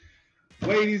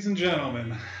Ladies and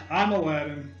gentlemen, I'm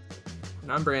Aladdin,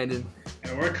 And I'm Brandon.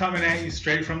 and we're coming at you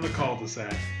straight from the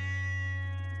cul-de-sac.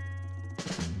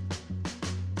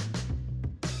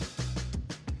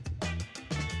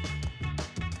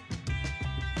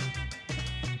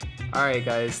 All right,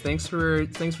 guys. Thanks for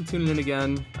tuning in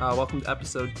again. Welcome to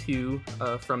episode 2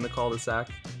 from the cul-de-sac.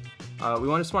 We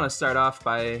just want to start off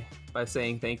by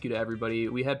saying thank you to everybody.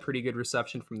 We had pretty good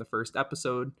reception from the first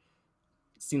episode.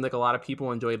 It seemed like a lot of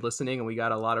people enjoyed listening, and we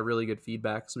got a lot of really good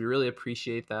feedback. So we really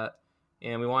appreciate that,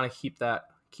 and we want to keep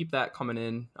that coming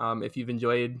in. If you've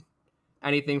enjoyed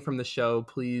anything from the show,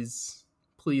 please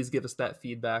give us that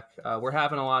feedback. We're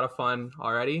having a lot of fun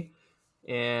already,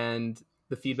 and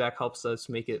the feedback helps us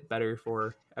make it better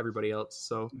for everybody else.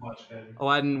 So, Much better.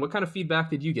 Aladdin, what kind of feedback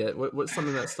did you get? What's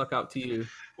something that stuck out to you?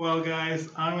 Well, guys,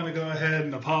 I'm going to go ahead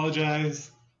and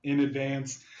apologize in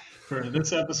advance for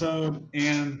this episode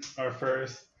and our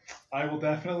first. I will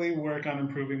definitely work on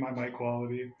improving my mic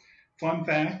quality. Fun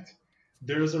fact,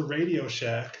 there's a Radio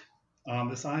Shack on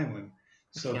this island.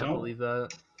 So Can't believe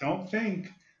that. don't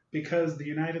think because the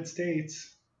United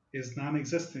States is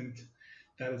non-existent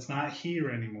that it's not here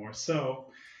anymore. So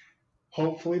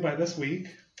hopefully by this week,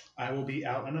 I will be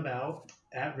out and about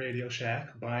at Radio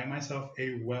Shack buying myself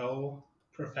a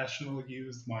professional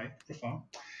used microphone,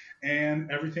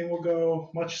 and everything will go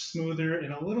much smoother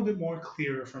and a little bit more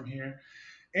clearer from here.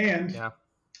 And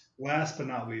last but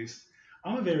not least,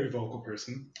 I'm a very vocal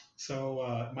person,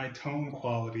 so my tone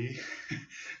quality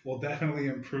will definitely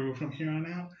improve from here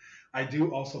on out. I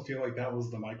do also feel like that was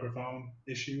the microphone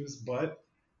issues, but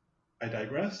I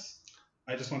digress.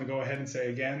 I just want to go ahead and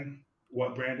say again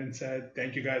what Brandon said.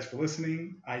 Thank you guys for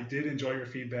listening. I did enjoy your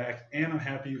feedback, and I'm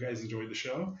happy you guys enjoyed the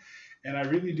show. And I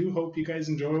really do hope you guys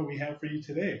enjoy what we have for you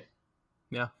today.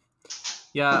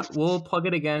 Yeah, we'll plug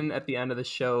it again at the end of the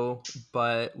show,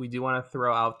 but we do want to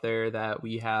throw out there that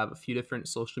we have a few different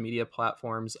social media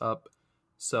platforms up.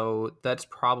 So that's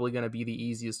probably going to be the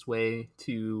easiest way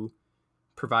to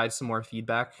provide some more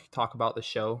feedback, talk about the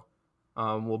show.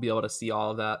 We'll be able to see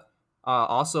all of that.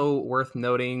 Also worth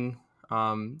noting,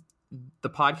 the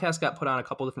podcast got put on a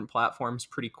couple different platforms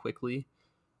pretty quickly.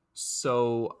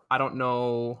 So I don't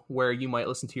know where you might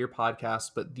listen to your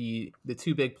podcast, but the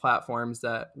two big platforms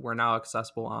that we're now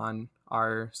accessible on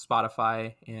are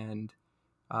Spotify and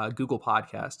Google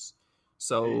Podcasts.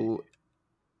 So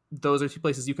those are two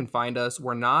places you can find us.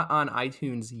 We're not on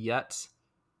iTunes yet.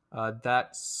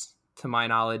 That's, to my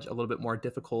knowledge, a little bit more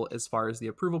difficult as far as the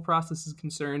approval process is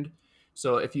concerned.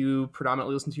 So if you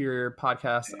predominantly listen to your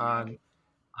podcast on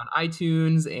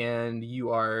iTunes and you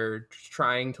are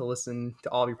trying to listen to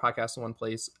all of your podcasts in one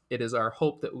place, it is our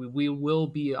hope that we will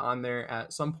be on there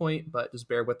at some point, but just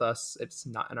bear with us. It's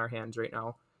not in our hands right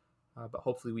now, but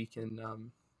hopefully we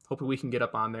can get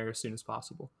up on there as soon as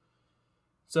possible.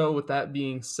 So with that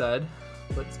being said,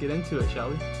 let's get into it, shall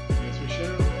we? Yes, we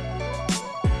shall.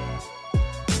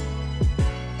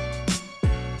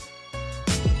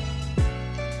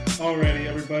 Alrighty,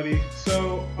 everybody.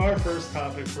 So our first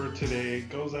topic for today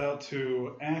goes out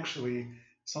to actually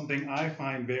something I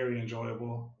find very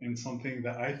enjoyable and something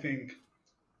that I think,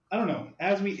 I don't know,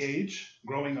 as we age,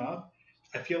 growing up,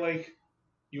 I feel like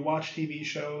you watch TV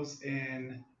shows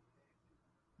and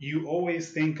you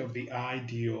always think of the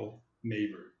ideal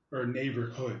neighbor or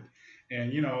neighborhood.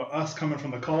 And, us coming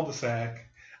from the cul-de-sac,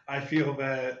 I feel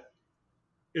that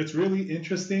it's really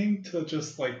interesting to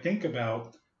just think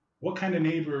about what kind of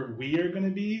neighbor we are going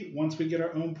to be once we get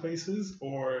our own places,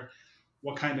 or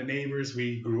what kind of neighbors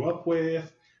we grew up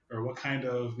with, or what kind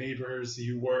of neighbors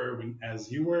you were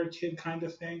as you were a kid, kind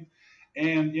of thing.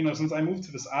 And, since I moved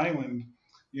to this island,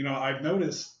 I've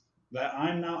noticed that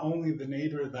I'm not only the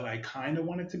neighbor that I kind of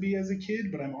wanted to be as a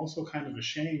kid, but I'm also kind of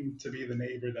ashamed to be the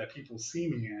neighbor that people see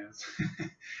me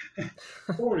as.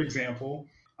 For example,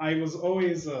 I was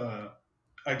always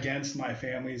against my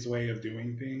family's way of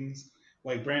doing things.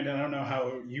 Like, Brandon, I don't know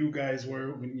how you guys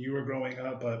were when you were growing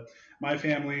up, but my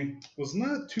family was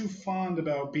not too fond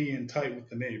about being tight with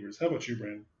the neighbors. How about you,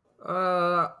 Brandon?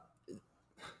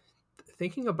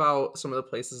 Thinking about some of the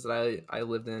places that I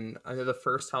lived in, I know the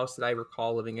first house that I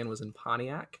recall living in was in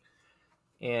Pontiac,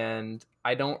 and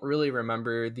I don't really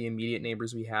remember the immediate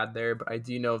neighbors we had there, but I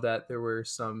do know that there were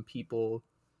some people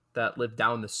that lived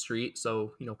down the street,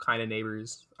 so, kind of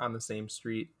neighbors on the same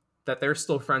street that they're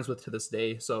still friends with to this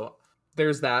day. So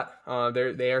there's that.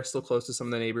 They are still close to some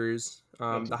of the neighbors.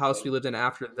 The house we lived in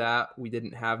after that, we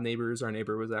didn't have neighbors. Our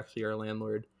neighbor was actually our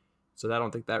landlord, so I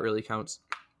don't think that really counts.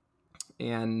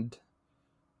 And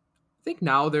I think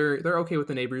now they're okay with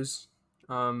the neighbors.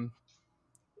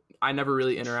 I never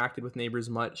really interacted with neighbors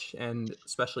much, and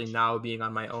especially now being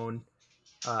on my own,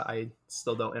 I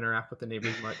still don't interact with the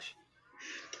neighbors much.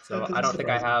 That So I doesn't don't think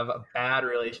I surprise me. have a bad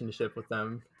relationship with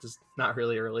them. Just not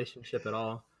really a relationship at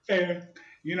all. Fair.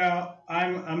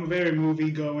 I'm very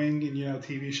movie going and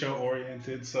TV show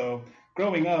oriented. So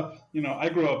growing up, I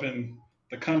grew up in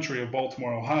the country of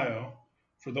Baltimore, Ohio.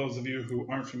 For those of you who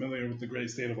aren't familiar with the great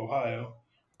state of Ohio,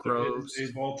 there is a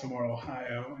Gross. Baltimore,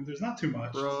 Ohio, and there's not too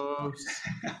much. Gross.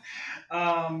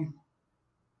 um,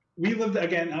 we lived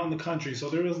again out in the country, so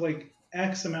there was like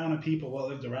X amount of people that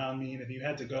lived around me, and if you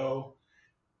had to go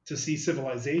to see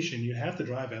civilization, you'd have to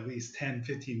drive at least 10,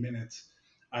 15 minutes.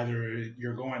 Either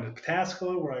you're going to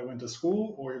Pataskala, where I went to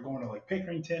school, or you're going to like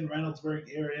Pickerington, Reynoldsburg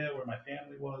area, where my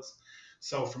family was.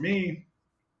 So for me,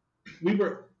 we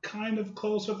were kind of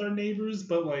close with our neighbors,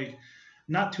 but like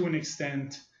not to an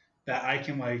extent that I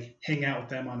can like hang out with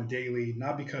them on a daily,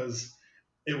 not because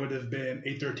it would have been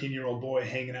a 13-year-old boy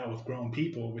hanging out with grown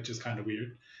people, which is kind of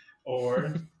weird,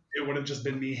 or it would have just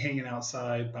been me hanging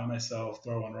outside by myself,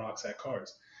 throwing rocks at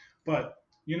cars. But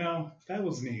that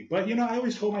was me. But I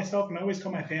always told myself, and I always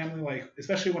told my family, like,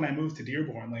 especially when I moved to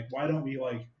Dearborn, like, why don't we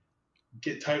like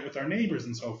get tight with our neighbors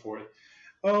and so forth?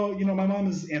 Oh, my mom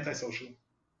is antisocial.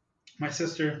 My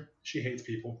sister, she hates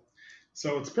people.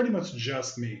 So it's pretty much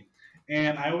just me.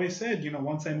 And I always said,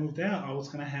 once I moved out, I was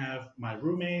going to have my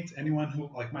roommates, anyone who,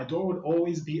 like, my door would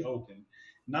always be open.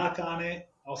 Knock on it.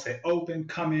 I'll say, open,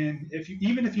 come in.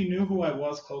 Even if you knew who I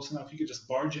was close enough, you could just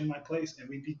barge in my place and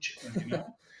we'd be chilling.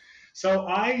 So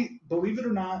believe it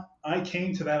or not, I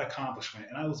came to that accomplishment,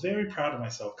 and I was very proud of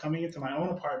myself coming into my own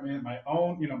apartment, my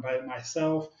own, by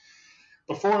myself.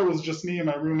 Before it was just me and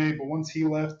my roommate, but once he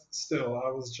left, still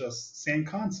I was just same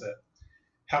concept.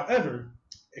 However,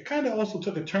 it kind of also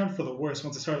took a turn for the worse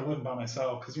once I started living by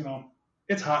myself because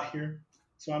it's hot here,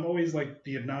 so I'm always like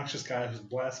the obnoxious guy who's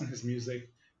blasting his music,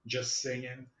 just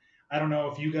singing. I don't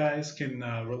know if you guys can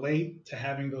relate to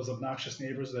having those obnoxious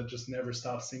neighbors that just never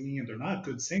stop singing and they're not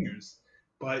good singers,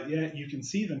 but yet you can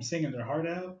see them singing their heart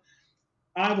out.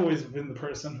 I've always been the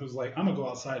person who's like, I'm gonna go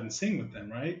outside and sing with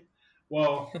them, right?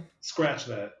 Well, scratch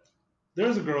that.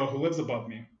 There's a girl who lives above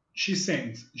me. She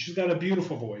sings. She's got a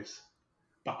beautiful voice.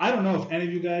 But I don't know if any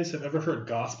of you guys have ever heard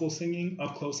gospel singing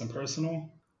up close and personal.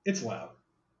 It's loud.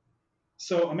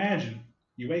 So imagine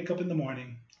you wake up in the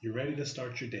morning, you're ready to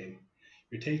start your day,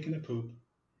 you're taking a poop,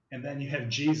 and then you have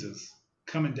Jesus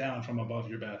coming down from above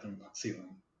your bathroom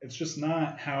ceiling. It's just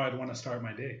not how I'd want to start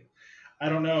my day. I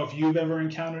don't know if you've ever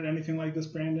encountered anything like this,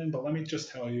 Brandon, but let me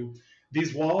just tell you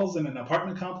these walls in an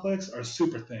apartment complex are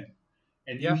super thin,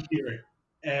 and you Yeah. hear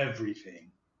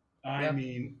everything. I Yeah.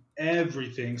 mean,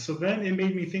 everything. So then it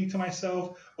made me think to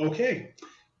myself, okay,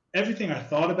 everything I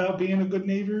thought about being a good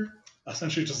neighbor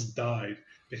essentially just died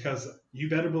because you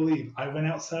better believe I went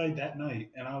outside that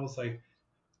night and I was like,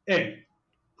 hey,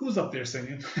 who's up there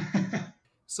singing?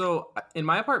 So in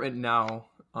my apartment now,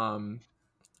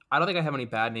 I don't think I have any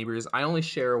bad neighbors. I only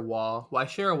share a wall. Well, I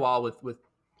share a wall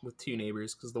with two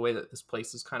neighbors because the way that this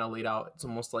place is kind of laid out, it's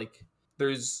almost like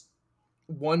there's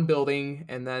one building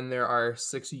and then there are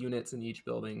 6 units in each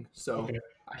building. So Okay.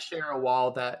 I share a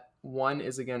wall that one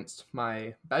is against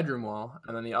my bedroom wall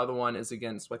and then the other one is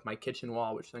against like my kitchen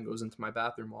wall, which then goes into my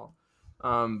bathroom wall.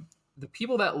 The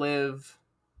people that live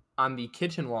on the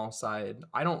kitchen wall side,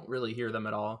 I don't really hear them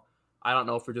at all. I don't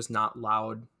know if we're just not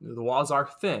loud. The walls are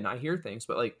thin. I hear things,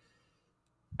 but like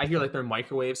I hear like their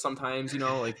microwaves sometimes,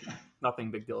 like nothing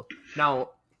big deal. Now,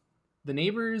 the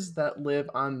neighbors that live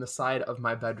on the side of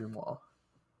my bedroom wall,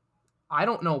 I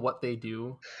don't know what they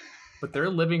do, but their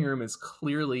living room is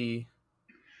clearly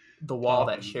the wall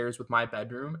that Talking. shares with my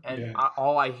bedroom, and Yeah.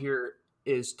 all I hear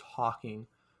is talking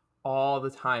all the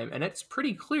time, and it's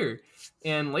pretty clear.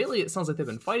 And lately, it sounds like they've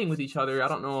been fighting with each other. I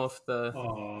don't know if the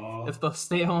Aw.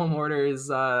 stay-at-home order is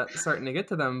starting to get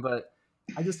to them, but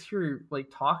I just hear like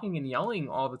talking and yelling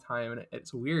all the time, and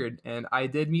it's weird. And I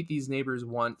did meet these neighbors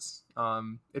once.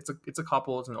 It's a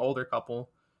couple. It's an older couple,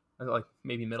 like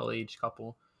maybe middle-aged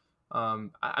couple.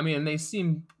 I mean, they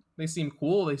seem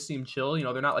cool. They seem chill.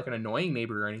 They're not like an annoying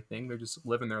neighbor or anything. They're just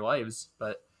living their lives.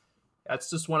 But that's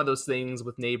just one of those things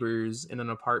with neighbors in an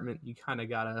apartment. You kind of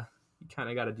gotta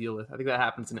deal with. I think that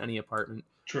happens in any apartment.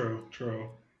 True, true.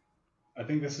 I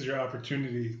think this is your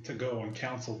opportunity to go and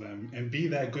counsel them and be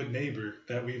that good neighbor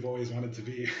that we've always wanted to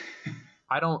be.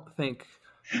 I don't think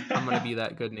I'm gonna be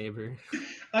that good neighbor.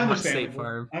 I'm not State Understandable.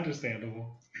 Farm.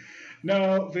 Understandable.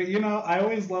 No, but I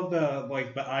always love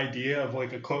the idea of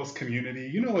like a close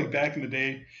community. Like back in the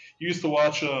day, you used to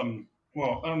watch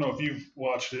well, I don't know if you've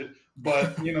watched it,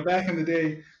 but back in the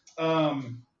day,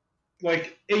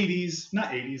 like 80s,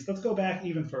 not 80s, let's go back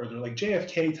even further, like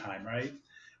JFK time, right?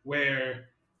 Where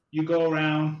you go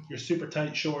around your super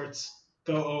tight shorts,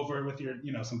 go over with your,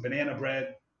 some banana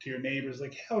bread to your neighbors,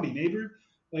 like, howdy, neighbor.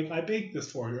 Like, I baked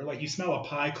this for you. Or, like, you smell a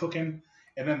pie cooking,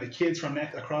 and then the kids from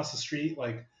across the street,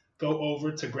 like, go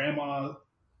over to Grandma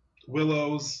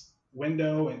Willow's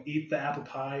window and eat the apple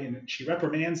pie, and she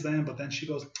reprimands them, but then she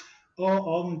goes, "Oh,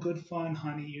 all in good fun,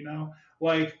 honey."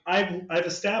 Like I've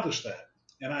established that,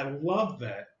 and I love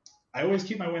that. I always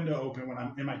keep my window open when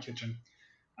I'm in my kitchen.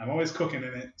 I'm always cooking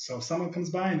in it, so if someone comes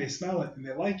by and they smell it and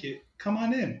they like it, come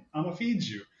on in. I'm gonna feed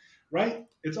you, right?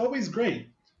 It's always great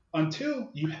until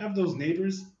you have those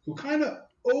neighbors who kind of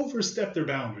overstep their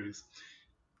boundaries.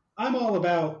 I'm all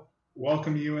about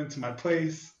welcoming you into my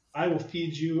place. I will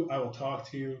feed you. I will talk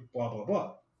to you, blah, blah,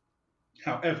 blah.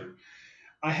 However,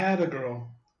 I had a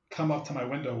girl come up to my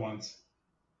window once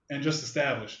and just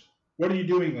establish, what are you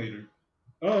doing later?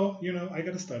 Oh, I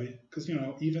got to study because,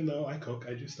 even though I cook,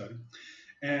 I do study.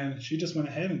 And she just went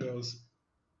ahead and goes,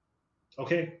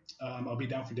 okay, I'll be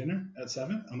down for dinner at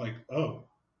 7. I'm like, oh,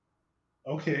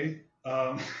 okay.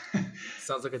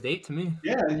 Sounds like a date to me.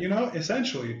 Yeah,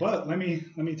 essentially. But let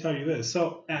me tell you this.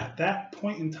 So at that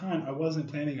point in time, I wasn't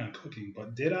planning on cooking,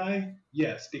 but did I?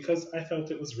 Yes, because I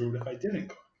felt it was rude if I didn't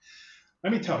cook.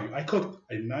 Let me tell you, I cooked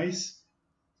a nice,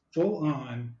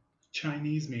 full-on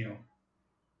Chinese meal,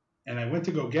 and I went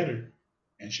to go get her,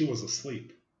 and she was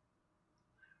asleep.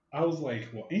 I was like,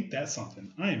 well, ain't that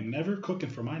something? I am never cooking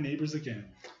for my neighbors again.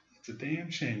 It's a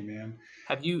damn shame, man.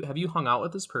 Have you hung out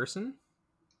with this person?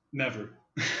 Never.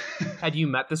 Had you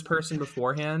met this person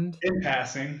beforehand? In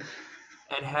passing.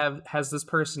 And has this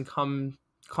person come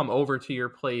over to your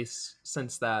place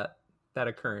since that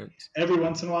occurrence? Every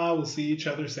once in a while, we'll see each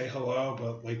other, say hello,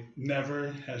 but like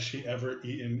never has she ever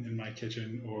eaten in my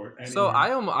kitchen or anywhere. So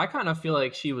I kind of feel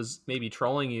like she was maybe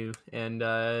trolling you, and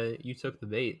you took the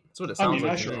bait. That's what it sounds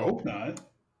like. I sure hope not.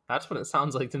 That's what it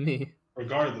sounds like to me.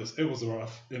 Regardless, it was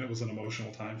rough, and it was an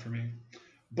emotional time for me.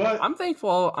 But I'm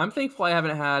thankful I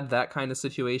haven't had that kind of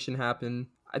situation happen.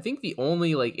 I think the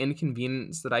only like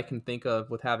inconvenience that I can think of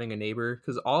with having a neighbor,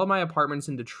 because all of my apartments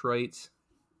in Detroit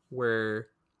were,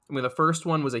 the first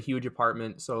one was a huge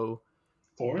apartment. So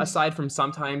Forest? Aside from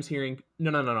sometimes hearing,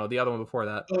 no, the other one before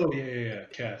that. Oh yeah,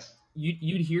 Cass.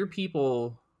 You'd hear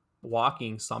people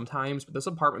walking sometimes, but this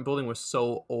apartment building was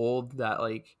so old that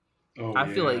like,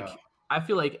 I feel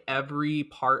like every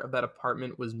part of that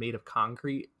apartment was made of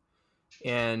concrete,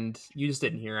 and you just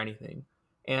didn't hear anything.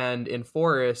 And in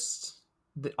Forest,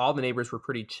 all the neighbors were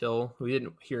pretty chill. We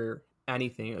didn't hear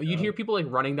anything. You'd hear people like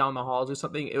running down the halls or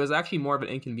something. It was actually more of an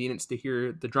inconvenience to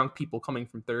hear the drunk people coming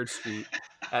from 3rd Street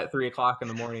at 3 o'clock in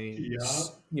the morning,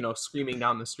 screaming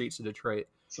down the streets of Detroit.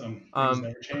 Some things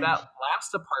never change. That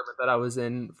last apartment that I was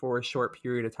in for a short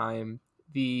period of time,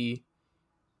 the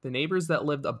neighbors that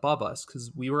lived above us,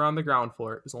 because we were on the ground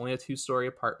floor, it was only a 2-story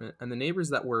apartment, and the neighbors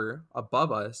that were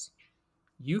above us,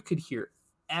 you could hear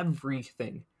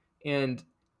everything. And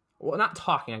well, not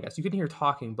talking, I guess you couldn't hear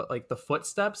talking, but like the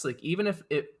footsteps, like even if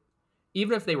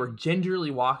they were gingerly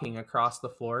walking across the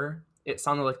floor, it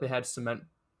sounded like they had cement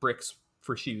bricks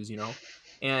for shoes,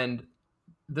 And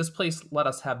this place let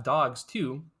us have dogs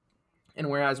too. And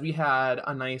whereas we had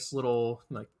a nice little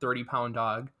like 30-pound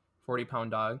dog,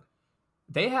 40-pound dog,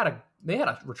 they had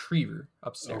a retriever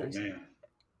upstairs. Oh man.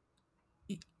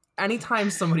 Anytime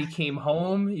somebody came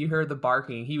home, you heard the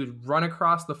barking. He would run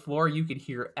across the floor. You could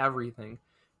hear everything.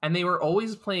 And they were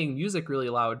always playing music really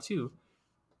loud too.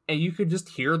 And you could just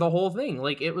hear the whole thing.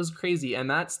 Like, it was crazy. And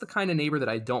that's the kind of neighbor that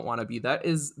I don't want to be. That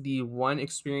is the one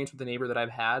experience with the neighbor that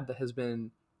I've had that has been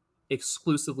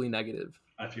exclusively negative.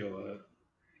 I feel that.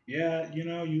 Yeah,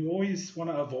 you always want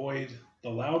to avoid the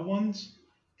loud ones,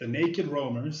 the naked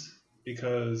roamers,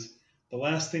 because the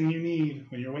last thing you need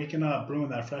when you're waking up brewing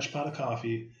that fresh pot of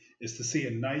coffee is to see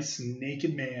a nice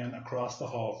naked man across the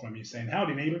hall from you saying,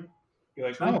 "Howdy, neighbor." You're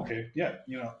like, "Oh, okay, yeah."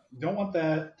 Don't want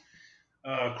that.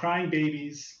 Crying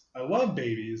babies. I love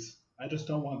babies. I just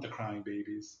don't want the crying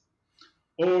babies.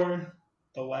 Or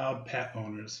the loud pet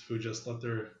owners who just let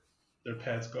their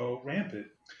pets go rampant.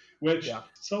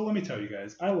 So let me tell you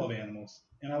guys, I love animals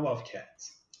and I love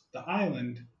cats. The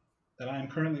island that I am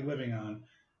currently living on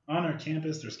our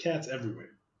campus, there's cats everywhere.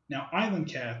 Now, island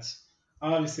cats,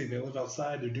 obviously they live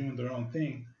outside, they're doing their own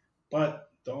thing, but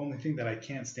the only thing that I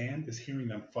can't stand is hearing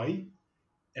them fight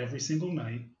every single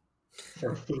night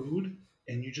for food,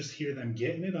 and you just hear them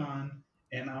getting it on,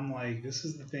 and I'm like, this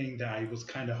is the thing that I was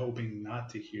kind of hoping not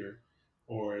to hear.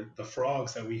 Or the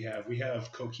frogs that we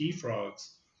have coqui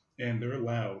frogs, and they're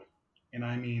loud. And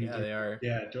I mean, yeah, they are.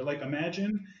 Yeah, they're like,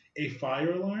 imagine a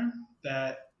fire alarm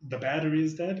that the battery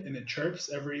is dead and it chirps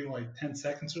every like 10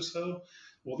 seconds or so.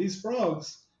 Well, these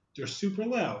frogs, they're super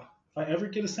loud. If I ever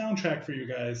get a soundtrack for you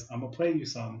guys, I'm gonna play you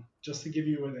some just to give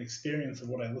you an experience of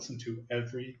what I listen to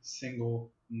every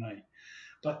single night.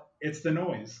 But it's the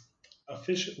noise.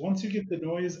 Once you get the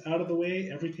noise out of the way,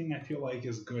 everything I feel like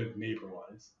is good neighbor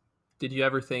wise. Did you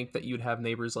ever think that you'd have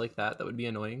neighbors like that would be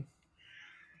annoying?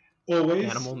 Always,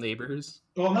 Animal neighbors?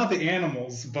 well, not the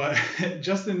animals, but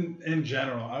just in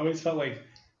general. I always felt like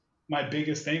my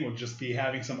biggest thing would just be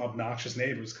having some obnoxious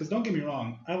neighbors. Because don't get me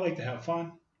wrong, I like to have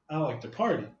fun, I like to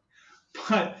party,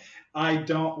 but I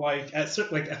don't like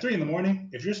like at 3 in the morning.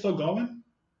 If you're still going,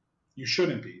 you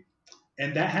shouldn't be.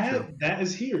 And True. that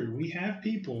is here. We have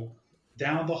people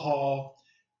down the hall,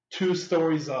 2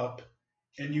 stories up,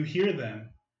 and you hear them,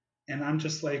 and I'm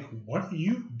just like, what are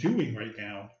you doing right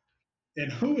now?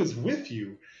 And who is with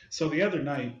you? So the other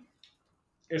night,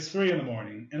 it's 3 in the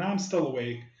morning, and I'm still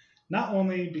awake, not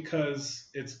only because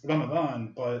it's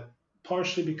Ramadan, but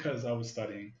partially because I was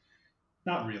studying.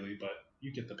 Not really, but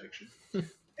you get the picture.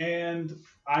 And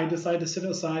I decided to sit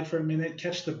outside for a minute,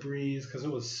 catch the breeze, because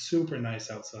it was super nice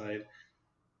outside.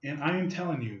 And I am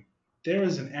telling you, there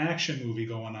is an action movie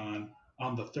going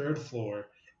on the third floor.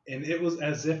 And it was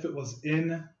as if it was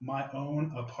in my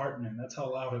own apartment. That's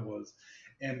how loud it was.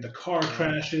 And the car Wow.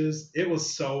 crashes. It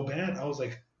was so bad. I was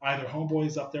like, either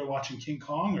Homeboy's up there watching King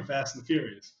Kong or Fast and the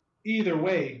Furious. Either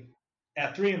way,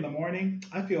 at 3 in the morning,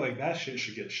 I feel like that shit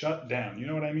should get shut down. You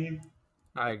know what I mean?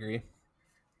 I agree.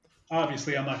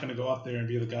 Obviously, I'm not going to go up there and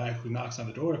be the guy who knocks on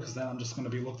the door because then I'm just going to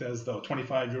be looked at as the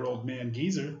 25-year-old man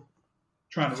geezer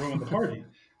trying to ruin the party.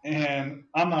 And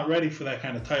I'm not ready for that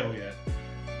kind of title yet.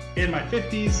 In my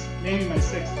 50s, maybe my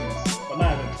 60s, but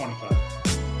not at 25.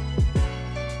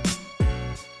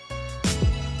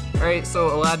 All right,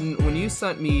 so Aladdin, when you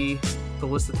sent me the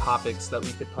list of topics that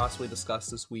we could possibly discuss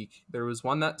this week, there was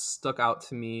one that stuck out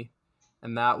to me,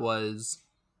 and that was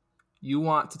you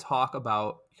want to talk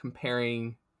about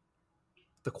comparing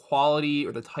the quality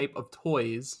or the type of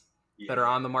toys that are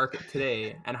on the market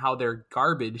today and how they're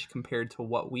garbage compared to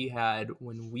what we had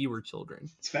when we were children.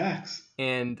 It's facts.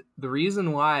 And the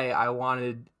reason why I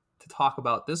wanted to talk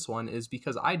about this one is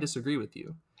because I disagree with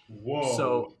you. Whoa.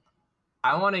 So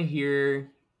I want to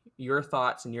hear your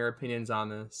thoughts and your opinions on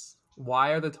this.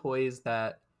 Why are the toys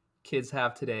that kids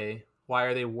have today, why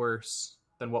are they worse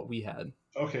than what we had?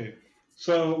 Okay,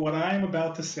 so what I'm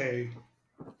about to say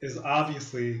is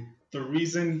obviously the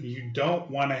reason you don't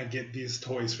want to get these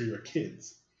toys for your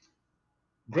kids.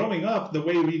 Growing up, the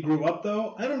way we grew up,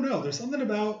 though, I don't know. There's something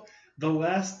about the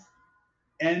last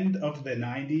end of the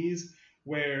 90s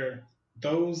where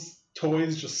those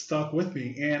toys just stuck with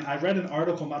me. And I read an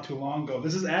article not too long ago.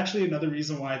 This is actually another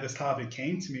reason why this topic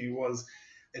came to me was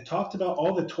it talked about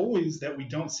all the toys that we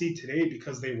don't see today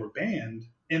because they were banned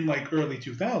in like early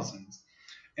 2000s.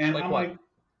 And Like I'm what? like,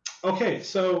 okay,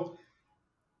 so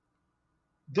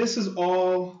this is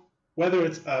all, whether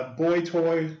it's a boy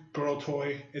toy, girl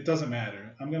toy, it doesn't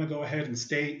matter. I'm going to go ahead and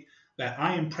state that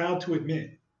I am proud to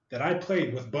admit that I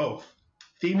played with both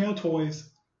female toys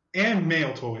and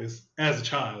male toys as a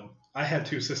child. I had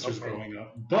 2 sisters Okay. growing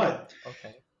up, but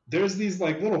Okay. there's these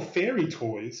like little fairy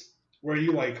toys where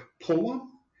you like pull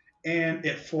them and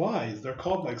it flies. They're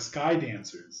called like sky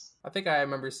dancers. I think I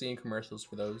remember seeing commercials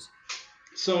for those.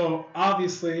 So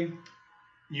obviously,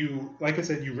 you, like I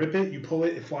said, you rip it, you pull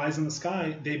it, it flies in the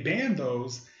sky. They banned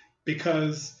those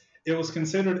because it was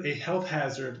considered a health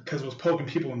hazard because it was poking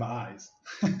people in the eyes.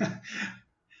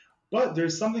 But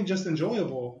there's something just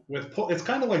enjoyable with it's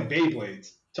kind of like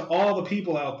Beyblades. To all the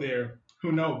people out there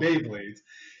who know Beyblades,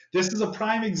 this is a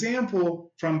prime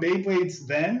example from Beyblades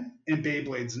then and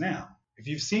Beyblades now. If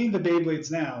you've seen the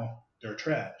Beyblades now, they're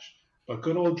trash. But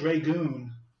good old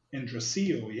Dragoon and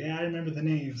Drasil, yeah, I remember the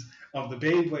names of the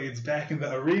Beyblades back in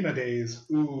the arena days.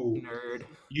 Ooh, Nerd.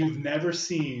 you've never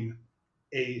seen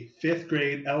a 5th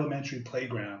grade elementary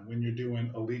playground when you're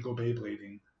doing illegal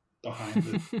Beyblading behind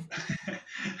the.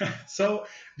 So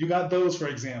you got those, for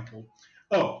example.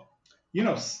 Oh,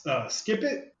 Skip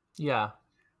It? Yeah.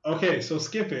 Okay, so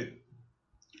Skip It.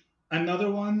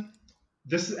 Another one.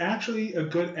 This is actually a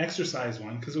good exercise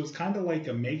one because it was kind of like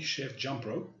a makeshift jump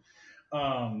rope.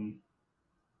 Um,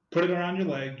 put it around your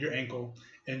leg, your ankle,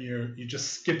 and you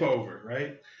just skip over,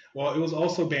 right? Well, it was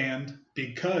also banned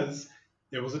because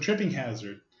it was a tripping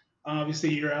hazard.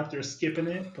 Obviously, you're out there skipping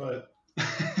it, but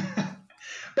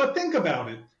but think about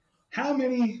it. How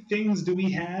many things do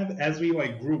we have as we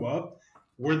like grew up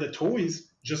were the toys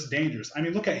just dangerous? I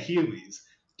mean, look at Heelys.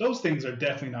 Those things are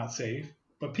definitely not safe,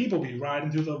 but people be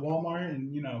riding through the Walmart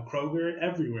and Kroger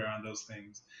everywhere on those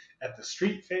things. At the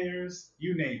street fairs,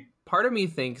 you name it. Part of me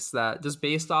thinks that just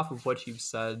based off of what you've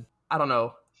said, I don't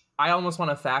know. I almost want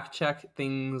to fact check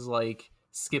things like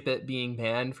skip it being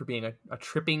banned for being a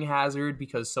tripping hazard,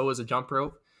 because so is a jump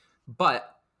rope.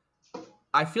 But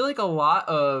I feel like a lot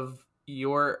of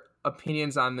your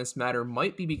opinions on this matter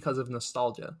might be because of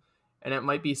nostalgia. And it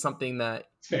might be something that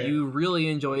Fair. you really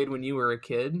enjoyed when you were a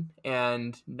kid,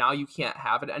 and now you can't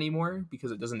have it anymore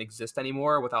because it doesn't exist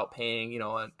anymore without paying,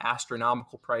 an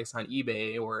astronomical price on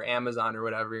eBay or Amazon or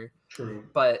whatever. True.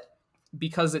 But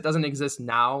because it doesn't exist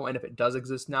now, and if it does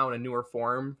exist now in a newer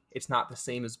form, it's not the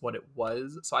same as what it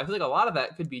was. So I feel like a lot of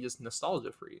that could be just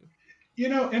nostalgia for you.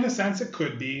 In a sense it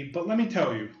could be, but let me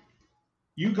tell you,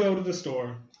 you go to the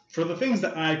store for the things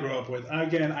that I grew up with.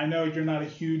 Again, I know you're not a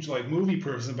huge movie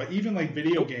person, but even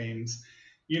video games,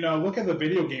 look at the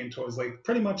video game toys.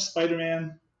 Pretty much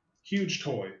Spider-Man, huge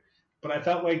toy. But I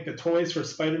felt like the toys for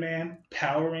Spider-Man,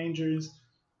 Power Rangers,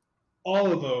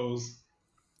 all of those,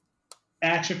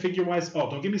 action figure-wise. Oh,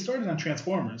 don't get me started on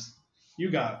Transformers. You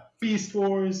got Beast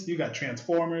Wars, you got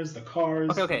Transformers, the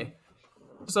cars. Okay.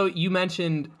 So you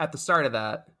mentioned at the start of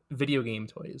that video game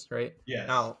toys, right? Yes.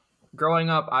 Now, growing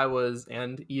up, I was,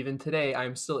 and even today,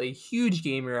 I'm still a huge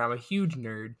gamer. I'm a huge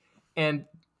nerd. And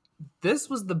this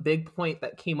was the big point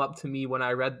that came up to me when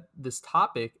I read this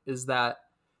topic, is that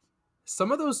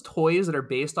some of those toys that are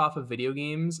based off of video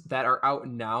games that are out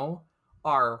now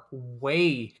are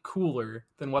way cooler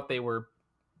than what they were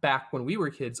back when we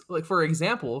were kids. For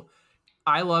example,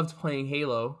 I loved playing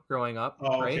Halo growing up,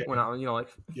 right? Okay. When I was,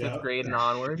 fifth grade and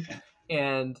onward.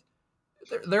 And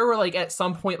there were at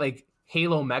some point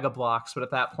Halo Mega Blocks, but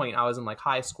at that point I was in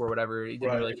high school or whatever. You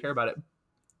didn't really care about it.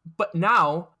 But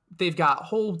now they've got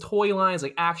whole toy lines,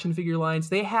 action figure lines.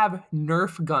 They have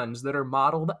Nerf guns that are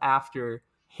modeled after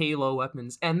Halo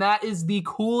weapons. And that is the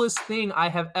coolest thing I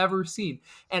have ever seen.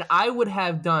 And I would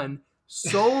have done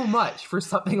so much for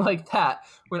something like that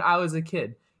when I was a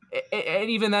kid. And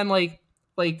even then,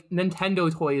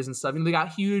 Nintendo toys and stuff. They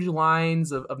got huge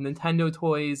lines of Nintendo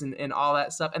toys and all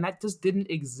that stuff. And that just didn't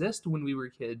exist when we were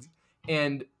kids.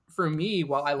 And for me,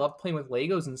 while I love playing with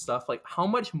Legos and stuff, how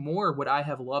much more would I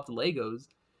have loved Legos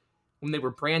when they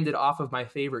were branded off of my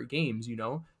favorite games,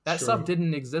 That True. stuff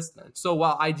didn't exist then. So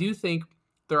while I do think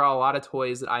there are a lot of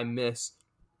toys that I miss,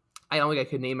 I don't think I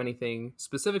could name anything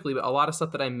specifically, but a lot of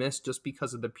stuff that I miss just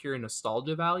because of the pure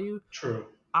nostalgia value. True.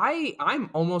 I'm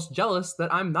almost jealous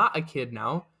that I'm not a kid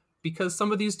now, because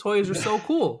some of these toys are so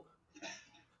cool.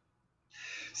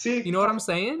 See, you know what I'm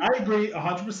saying? I agree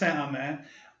 100% on that.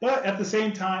 But at the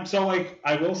same time, so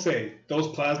I will say, those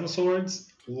plasma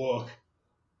swords look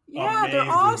amazing. They're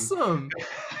awesome.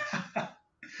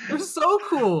 They're so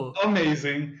cool.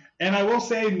 Amazing. And I will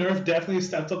say Nerf definitely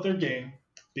stepped up their game,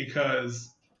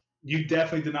 because you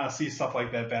definitely did not see stuff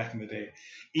like that back in the day.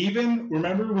 Even,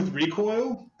 remember with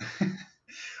recoil?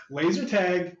 Laser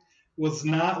tag was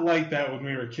not like that when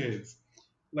we were kids.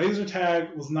 Laser tag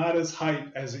was not as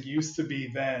hype as it used to be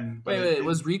then. Wait,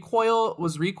 was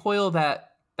recoil that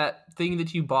thing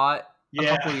that you bought a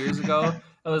couple years ago?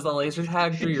 It was a laser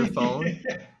tag through your phone?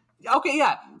 Okay,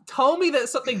 yeah. Tell me that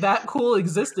something that cool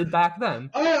existed back then.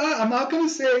 I'm not going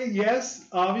to say yes.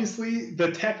 Obviously,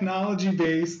 the technology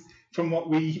base from what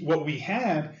we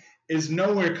had is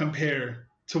nowhere compared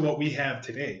to what we have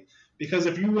today. Because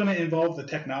if you want to involve the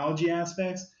technology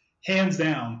aspects, hands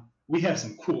down, we have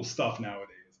some cool stuff nowadays.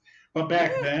 But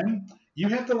back then, you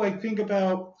have to think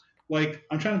about,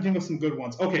 I'm trying to think of some good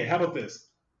ones. Okay, how about this?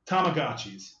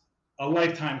 Tamagotchis, a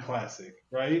lifetime classic,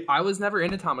 right? I was never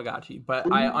into Tamagotchi,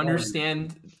 but I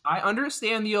understand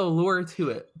the allure to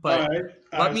it. But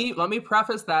let me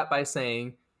preface that by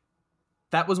saying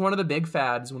that was one of the big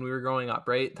fads when we were growing up,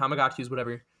 right? Tamagotchis,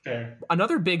 whatever. Fair.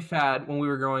 Another big fad when we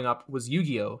were growing up was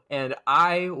Yu-Gi-Oh! And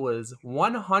I was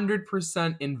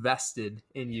 100% invested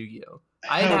in Yu-Gi-Oh!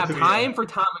 I didn't have time for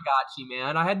Tamagotchi,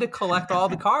 man. I had to collect all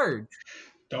the cards.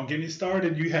 Don't get me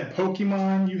started. You had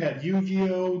Pokemon, you had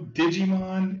Yu-Gi-Oh!,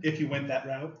 Digimon, if you went that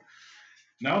route.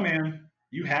 No, man.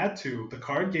 You had to. The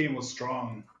card game was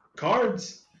strong.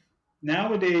 Cards,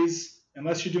 nowadays,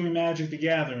 unless you're doing Magic the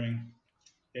Gathering,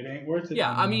 it ain't worth it. Yeah,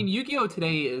 anymore. I mean, Yu-Gi-Oh!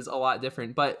 Today is a lot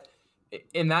different, but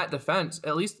in that defense,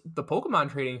 at least the Pokemon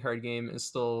trading card game is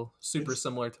still super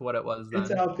similar to what it was then.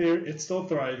 It's out there. It's still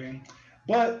thriving.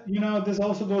 But, this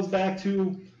also goes back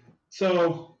to,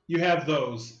 so you have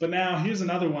those. But now here's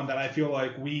another one that I feel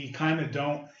like we kind of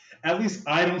don't, at least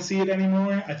I don't see it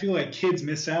anymore. I feel like kids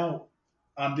miss out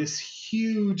on this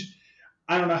huge,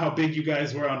 I don't know how big you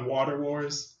guys were on Water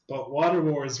Wars, but Water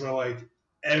Wars were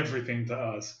everything to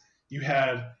us. You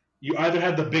either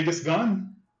had the biggest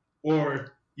gun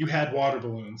or you had water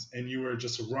balloons, and you were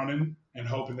just running and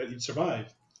hoping that you'd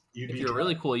survive. If you're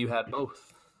really cool, you had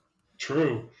both.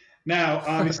 True. Now,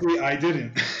 obviously, I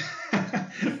didn't.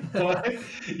 But,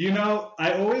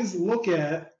 I always look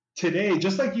at today,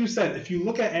 just like you said, if you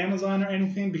look at Amazon or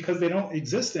anything, because they don't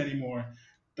exist anymore,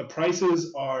 the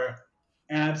prices are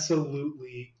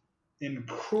absolutely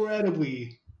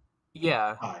incredibly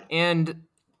Yeah. high. And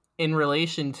in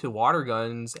relation to water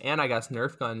guns and I guess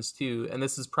Nerf guns too, and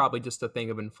this is probably just a thing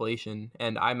of inflation,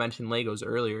 and I mentioned Legos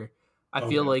earlier, I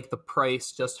feel Okay. like the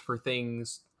price just for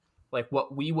things like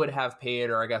what we would have paid,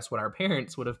 or I guess what our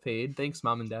parents would have paid, thanks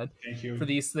mom and dad, Thank you. for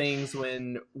these things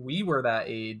when we were that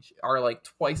age are like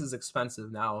twice as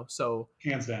expensive now. So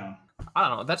Hands down. I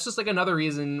don't know. That's just like another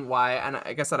reason why, and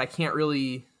like I said, I can't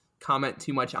really comment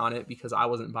too much on it because I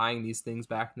wasn't buying these things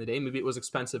back in the day. Maybe it was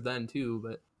expensive then too,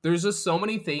 but there's just so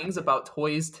many things about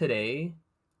toys today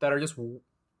that are just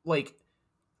like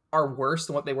are worse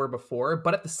than what they were before.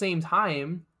 But at the same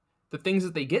time, the things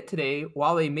that they get today,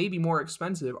 while they may be more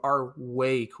expensive, are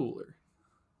way cooler.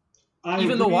 I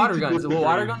Even the agree water to guns, disagree.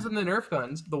 and the Nerf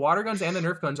guns, the water guns and the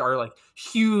Nerf guns are like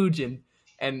huge and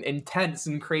intense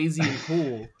and crazy and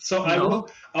cool. So You know?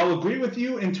 I'll agree with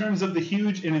you in terms of the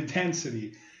huge in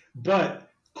intensity, but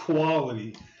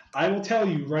quality. I will tell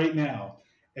you right now,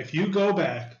 if you go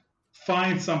back,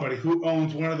 find somebody who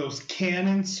owns one of those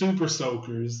Canon Super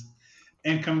Soakers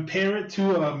and compare it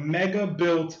to a mega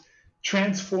built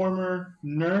Transformer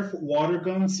Nerf water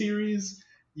gun series,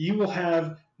 you will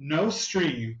have no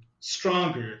stream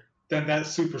stronger than that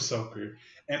Super Soaker.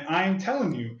 And I am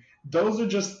telling you, those are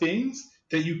just things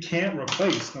that you can't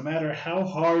replace no matter how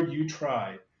hard you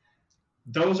try.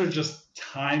 Those are just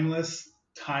timeless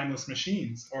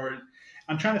machines. Or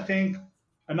I'm trying to think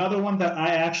another one that I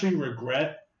actually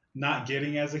regret not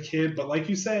getting as a kid, but like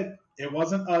you said, it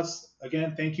wasn't us.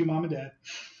 Again, thank you, mom and dad.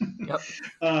 Yep.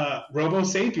 Robo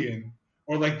Sapien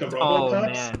or like the Oh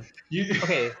RoboCups. man. You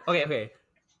Okay.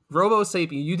 Robo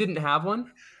Sapien, you didn't have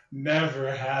one? never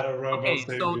had a Robo Okay,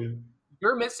 so Sapien.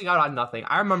 you're missing out on nothing.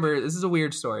 I remember this is a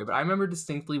weird story, but I remember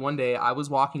distinctly one day I was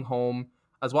walking home.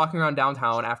 I was walking around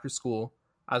downtown after school.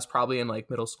 I was probably in like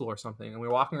middle school or something, and we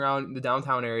were walking around the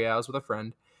downtown area. I was with a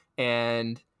friend,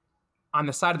 and on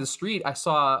the side of the street, I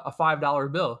saw a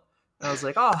 $5 bill. And I was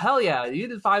like, "Oh hell yeah! You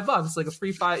did $5. It's like a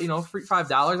free free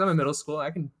 $5. I'm in middle school.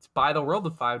 I can buy the world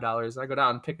with $5." I go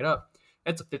down and pick it up.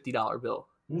 It's a $50 bill.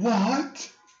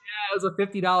 What? It was a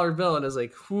 $50 bill, and I was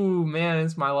like, "Whoo, man,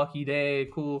 it's my lucky day.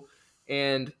 Cool."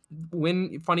 And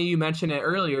funny you mentioned it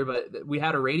earlier, but we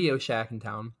had a Radio Shack in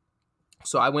town,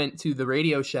 so I went to the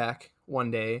Radio Shack one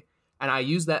day, and I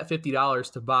used that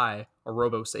 $50 to buy a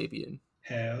Robo Sapien,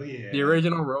 Hell the yeah.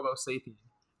 original Robo Sapien,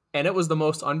 and it was the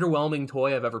most underwhelming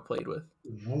toy I've ever played with.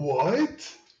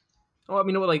 What? Oh, I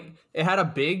mean, it had a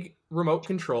big remote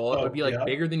control. It would Oh be like yeah.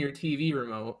 bigger than your TV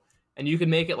remote, and you could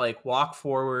make it like walk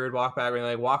forward, walk back, and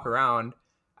like walk around,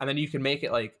 and then you can make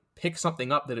it like pick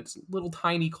something up that its little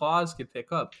tiny claws could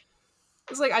pick up.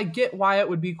 It's like I get why it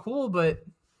would be cool, but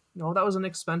that was an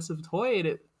expensive toy, and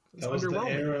it was That was the underwhelming.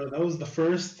 era. That was the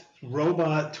first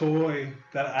robot toy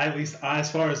that at least as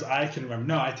far as I can remember.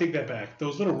 No, I take that back.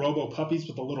 Those little Robo puppies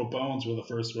with the little bones were the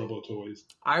first Robo toys.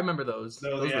 I remember those.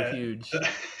 Those, Those were yeah. huge. Those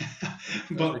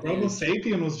were But Robo huge.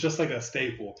 Sapien was just like a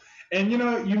staple. And you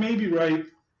may be right.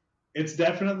 It's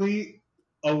definitely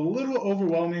a little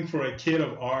overwhelming for a kid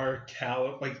of our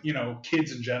caliber, like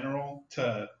kids in general,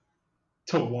 to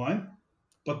want.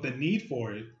 But the need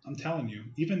for it, I'm telling you,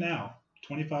 even now,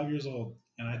 25 years old,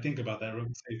 and I think about that Robo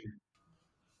Sapien.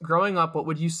 Growing up, what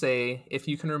would you say, if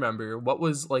you can remember, what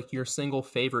was like your single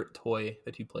favorite toy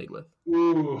that you played with?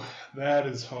 Ooh, that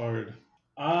is hard.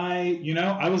 I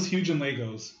was huge in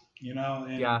Legos,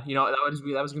 and Yeah,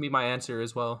 that was gonna be my answer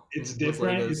as well. it's Was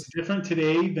different. It's Legos. different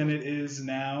today than it is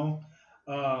now.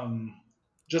 Um,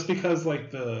 just because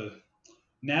like the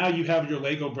now you have your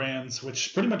Lego brands,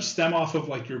 which pretty much stem off of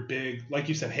like your big, like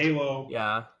you said, Halo,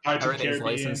 Yeah, Pirates of the everything's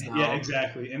licensed Caribbean. Yeah, now.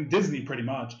 exactly. And Disney pretty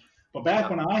much. But back Yep.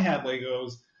 when I had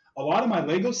Legos, a lot of my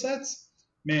Lego sets,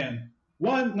 man,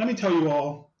 one, let me tell you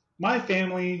all, my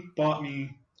family bought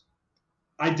me,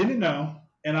 I didn't know,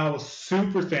 and I was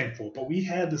super thankful, but we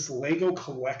had this Lego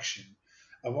collection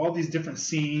of all these different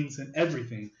scenes and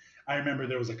everything. I remember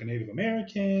there was like a Native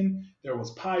American, there was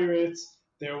pirates,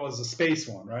 there was a space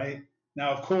one, right?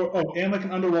 Now, of course, oh, and like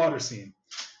an underwater scene.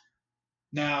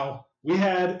 Now, we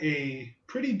had a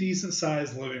pretty decent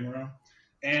sized living room,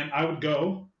 and I would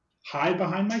go hide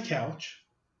behind my couch,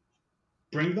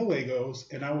 bring the Legos,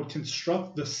 and I would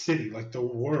construct the city, like the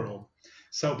world.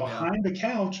 So Yeah. behind the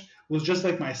couch was just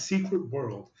like my secret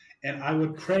world. And I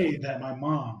would pray that my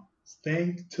mom,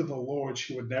 thank to the Lord,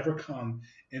 she would never come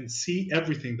and see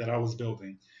everything that I was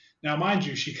building. Now, mind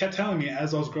you, she kept telling me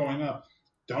as I was growing up,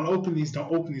 don't open these,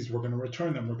 we're going to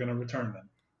return them, we're going to return them.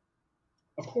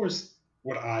 Of course,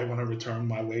 Would I want to return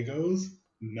my Legos?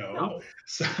 No. No.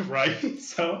 So, right?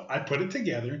 So I put it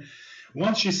together.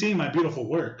 Once she seen my beautiful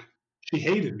work, she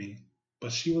hated me.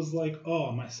 But she was like,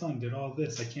 oh, my son did all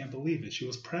this. I can't believe it. She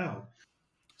was proud.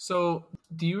 So,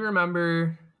 do you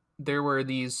remember there were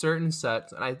these certain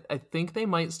sets, and I think they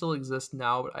might still exist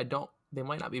now, but I don't, they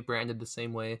might not be branded the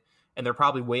same way, and they're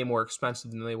probably way more expensive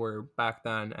than they were back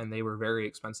then, and they were very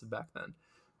expensive back then.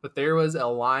 But there was a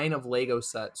line of Lego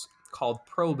sets called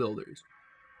Pro Builders.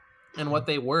 And what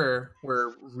they were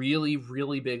really,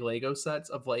 really big Lego sets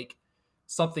of like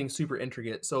something super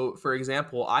intricate. So, for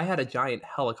example, I had a giant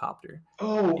helicopter.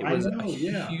 Oh, It I was a know.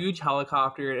 Yeah. huge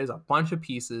helicopter. It was a bunch of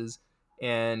pieces,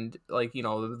 and like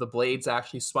the blades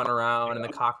actually spun around, and the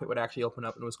Yeah. cockpit would actually open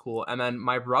up, and it was cool. And then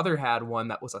my brother had one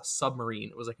that was a submarine.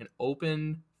 It was like an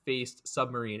open faced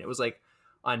submarine. It was like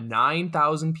a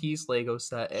 9,000 piece Lego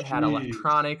set. It had Jeez.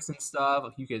 electronics and stuff.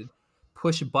 Like you could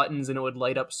push buttons and it would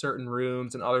light up certain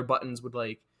rooms, and other buttons would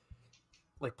like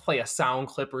play a sound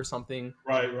clip or something.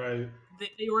 Right, right.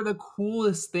 They were the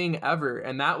coolest thing ever,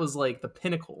 and that was like the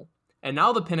pinnacle. And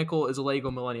now the pinnacle is a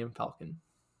Lego Millennium Falcon.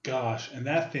 Gosh, and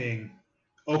that thing.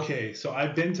 Okay, so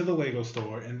I've been to the Lego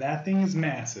store, and that thing is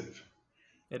massive.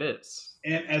 It is.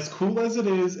 And as cool as it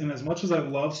is, and as much as I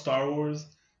love Star Wars,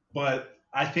 but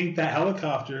I think that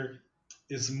helicopter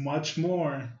is much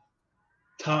more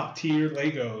top tier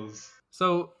Legos.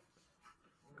 So,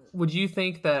 would you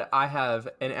think that I have,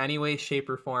 in any way, shape,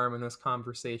 or form in this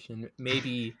conversation,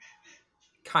 maybe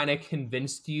kind of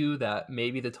convinced you that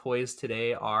maybe the toys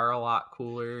today are a lot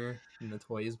cooler than the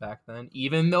toys back then?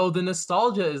 Even though the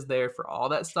nostalgia is there for all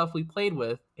that stuff we played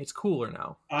with, it's cooler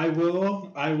now. I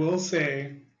will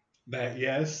say that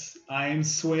yes, I am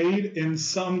swayed in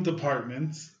some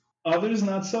departments. Others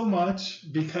not so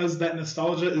much because that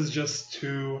nostalgia is just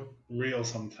too real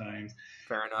sometimes.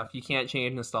 Fair enough. You can't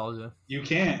change nostalgia. You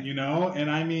can't, and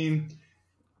I mean,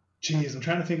 geez, I'm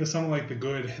trying to think of some like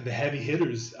the heavy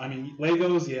hitters. I mean,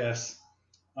 Legos, yes.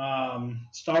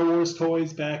 Star Wars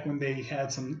toys back when they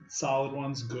had some solid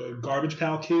ones, good. Garbage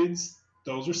Pail Kids,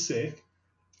 those were sick.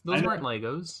 I Those know, weren't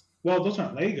Legos. well, those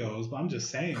aren't Legos, but I'm just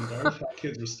saying, Garbage Pail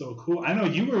Kids were still cool. I know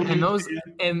you were a And huge those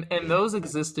fan. and those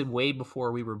existed way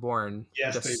before we were born.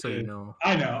 Yes, they Just so you did. know,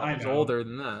 I know, I I was know. older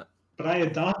than that. But I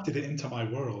adopted it into my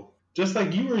world. Just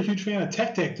like you were a huge fan of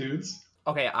Tech Tech Dudes.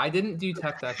 Okay, I didn't do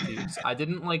Tech Deck Dudes. I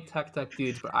didn't like Tech Deck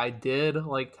Dudes, but I did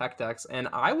like Tech Decks, and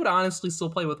I would honestly still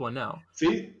play with one now.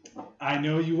 See, I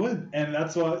know you would, and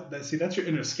that's that's your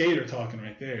inner skater talking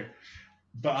right there.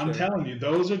 But I'm Sure. telling you,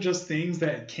 those are just things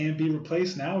that can't be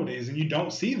replaced nowadays, and you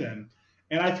don't see them.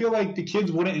 And I feel like the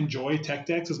kids wouldn't enjoy Tech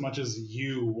Decks as much as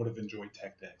you would have enjoyed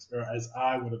Tech Decks, or as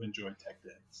I would have enjoyed Tech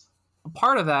Decks.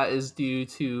 Part of that is due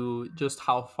to just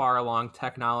how far along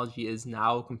technology is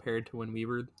now compared to when we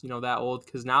were, that old.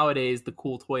 Because nowadays, the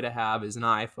cool toy to have is an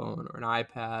iPhone or an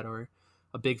iPad or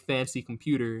a big fancy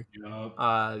computer. You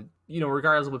know,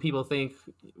 Regardless of what people think,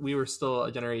 we were still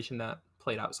a generation that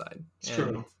played outside. it's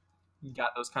And true. you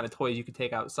got those kind of toys you could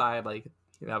take outside. Like,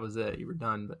 that was it. You were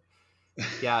done. But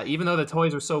yeah, even though the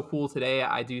toys are so cool today,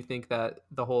 I do think that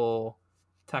the whole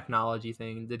technology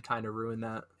thing did kind of ruin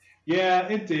that. Yeah,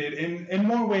 it did, in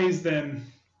more ways than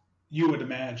you would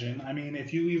imagine. I mean,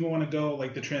 if you even want to go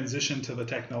like the transition to the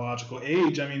technological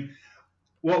age, I mean,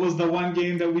 what was the one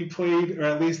game that we played, or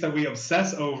at least that we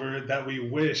obsess over, that we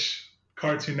wish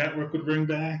Cartoon Network would bring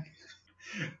back?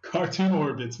 Cartoon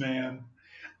Orbits, man.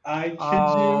 I kid you,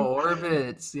 Oh,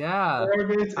 Orbits, yeah.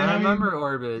 Orbits, and I I mean, remember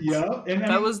Orbits. yeah, and I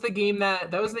That mean, was the game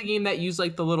that used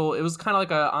like the little, it was kind of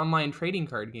like a online trading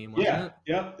card game, wasn't yeah, it?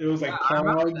 yep, it was Yeah, like I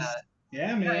remember cards. that. Yeah,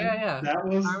 Yeah, man, yeah, yeah. that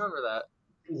was I remember that.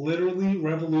 literally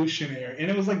revolutionary, and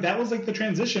it was like that was like the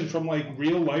transition from like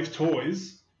real life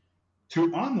toys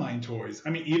to online toys. I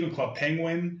mean, even Club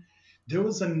Penguin. There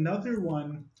was another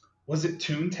one. Was it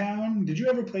Toontown? Did you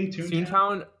ever play Toontown?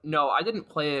 Toontown? No, I didn't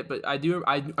play it, but I do.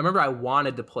 I remember I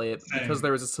wanted to play it because Same.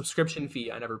 there was a subscription fee.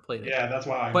 I never played it. Yeah, that's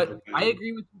why I never But I played.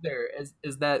 agree with you there.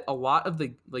 Is that a lot of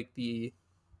the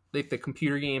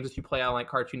computer games that you play on like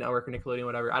Cartoon Network or Nickelodeon,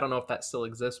 whatever. I don't know if that still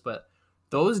exists, but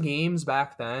those games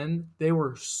back then they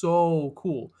were so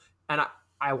cool. And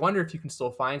I wonder if you can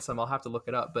still find some. I'll have to look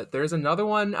it up. But there's another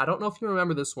one. I don't know if you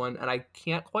remember this one, and I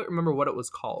can't quite remember what it was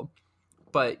called.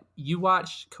 But you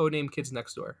watched Codename Kids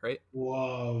Next Door, right?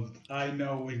 Loved. I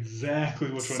know exactly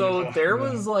which one you're So talking there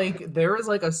about. was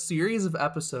like a series of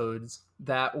episodes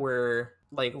that were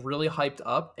like really hyped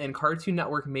up, and Cartoon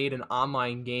Network made an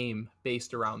online game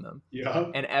based around them. Yeah.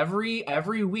 And every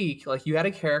week, like you had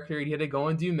a character, you had to go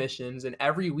and do missions, and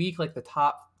every week, like the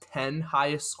top 10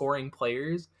 highest scoring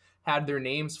players had their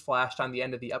names flashed on the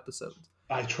end of the episode.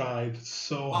 I tried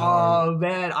so hard. Oh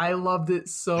man, I loved it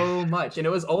so much. And it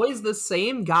was always the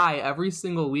same guy every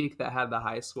single week that had the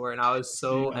high score, and I was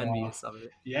so See, envious of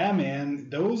it. yeah, man,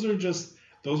 those are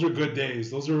good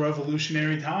days. Those are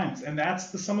revolutionary times, and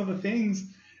that's some of the things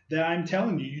that I'm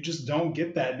telling you. You just don't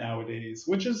get that nowadays,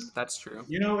 which is, That's true.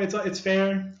 it's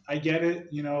fair. I get it.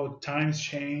 Times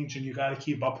change, and you got to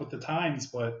keep up with the times.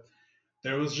 But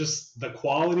there was just the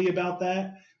quality about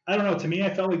that. I don't know. To me,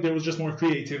 I felt like there was just more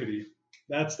creativity.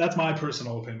 That's my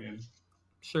personal opinion.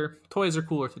 Sure. Toys are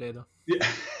cooler today though. Yeah.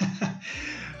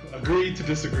 Agree to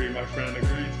disagree, my friend.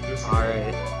 Agree to disagree. All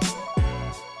right.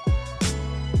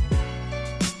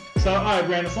 So, all right,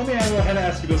 Brandon, so let me go ahead and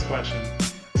ask you this question.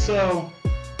 So,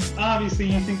 obviously,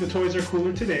 you think the toys are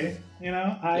cooler today.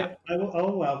 Yep. I'll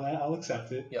allow that. I'll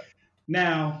accept it. Yep.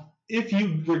 Now, if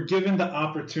you were given the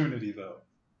opportunity, though,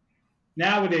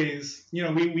 nowadays,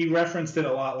 we referenced it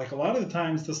a lot. Like, a lot of the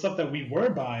times, the stuff that we were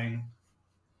buying,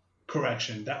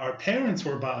 that our parents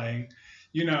were buying,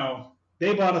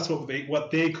 they bought us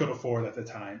what they could afford at the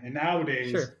time. And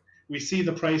nowadays, Sure. we see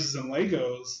the prices in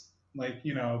Legos. Like,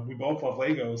 we both love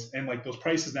Legos, and like those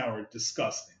prices now are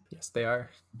disgusting. Yes, they are.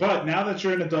 But now that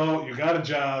you're an adult, you got a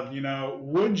job,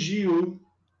 would you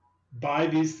buy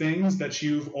these things that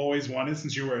you've always wanted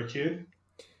since you were a kid?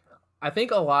 I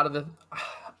think a lot of the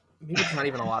maybe it's not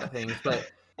even a lot of things, but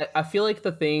I feel like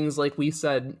the things like we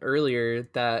said earlier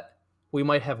that we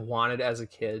might have wanted as a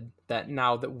kid that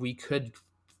now that we could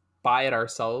buy it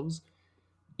ourselves,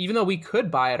 even though we could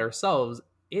buy it ourselves,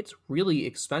 it's really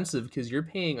expensive because you're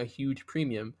paying a huge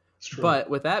premium. It's true. But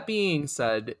with that being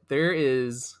said, there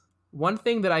is one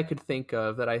thing that I could think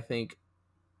of that I think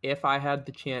if I had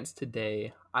the chance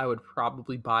today, I would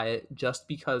probably buy it just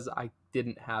because I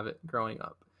didn't have it growing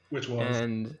up. Which was?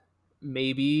 And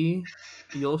maybe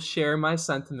you'll share my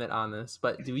sentiment on this,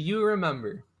 but do you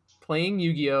remember playing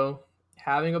Yu-Gi-Oh,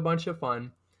 having a bunch of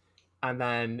fun, and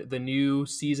then the new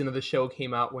season of the show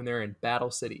came out when they're in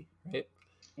Battle City, right?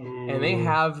 Ooh, And they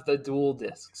have the dual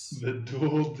discs. the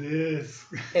dual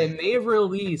disc. And they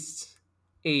released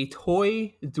a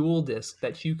toy dual disc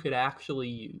that you could actually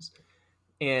use.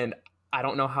 And I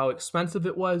don't know how expensive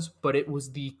it was, but it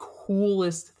was the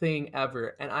coolest thing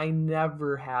ever. And I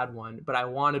never had one, but I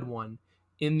wanted one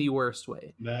in the worst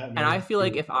way. And I feel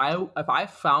like if I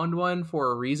found one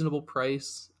for a reasonable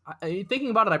price,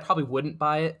 thinking about it, I probably wouldn't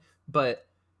buy it. But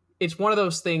it's one of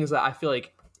those things that I feel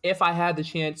like if I had the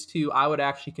chance to, I would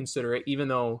actually consider it, even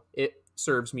though it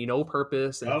serves me no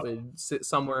purpose and it would sit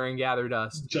somewhere and gather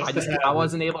dust. I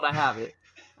wasn't able to have it,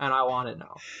 and I want it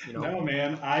now. No,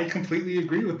 man, I completely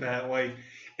agree with that. Like,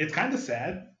 it's kind of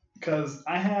sad because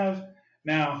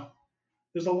now.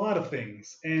 There's a lot of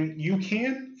things, and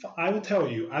I will tell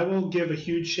you, I will give a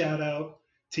huge shout out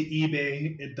to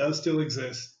eBay. It does still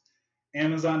exist.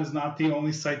 Amazon is not the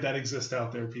only site that exists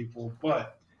out there, people,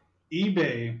 but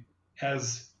eBay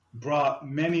has brought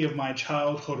many of my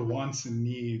childhood wants and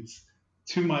needs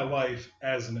to my life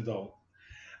as an adult.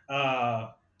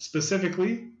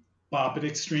 Specifically, Bop It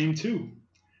Extreme 2.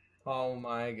 Oh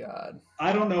my God.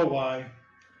 I don't know why.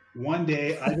 One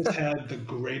day I just had the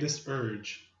greatest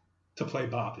urge to play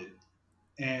Bop It.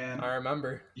 And I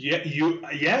remember. Yeah, you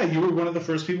were one of the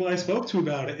first people I spoke to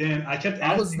about it, and I kept asking.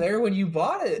 I was there when you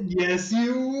bought it. Yes,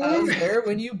 you were. I was there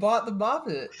when you bought the Bop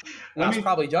It. I was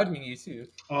probably judging you too.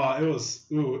 Oh, it was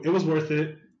worth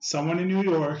it. Someone in New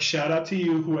York, shout out to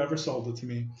you, whoever sold it to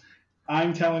me.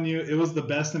 I'm telling you, it was the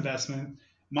best investment.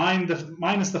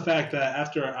 Minus the fact that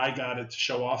after I got it to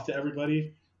show off to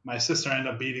everybody, my sister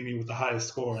ended up beating me with the highest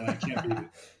score, and I can't beat it.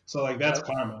 So like that's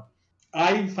karma.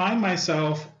 I find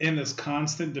myself in this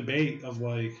constant debate of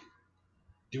like,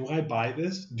 do I buy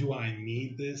this? Do I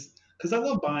need this? Because I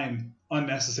love buying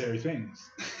unnecessary things.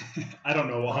 I don't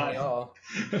know why.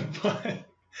 But,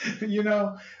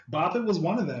 Bop It was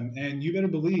one of them. And you better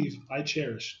believe I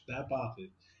cherish that Bop It.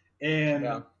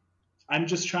 And I'm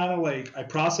just trying to I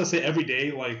process it every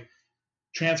day. Like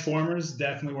Transformers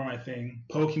definitely were my thing.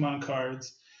 Pokemon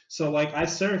cards. So I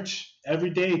search every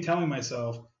day telling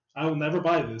myself, I will never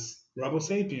buy this. Robo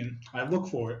Sapien, I look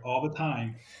for it all the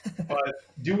time. But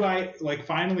do I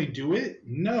finally do it?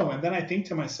 No. And then I think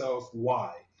to myself,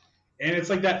 why? And it's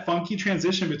like that funky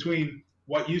transition between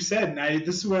what you said, and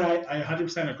this is where I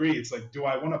 100% agree. It's like, do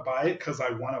I want to buy it because I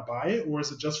want to buy it, or is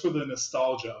it just for the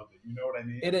nostalgia of it? You know what I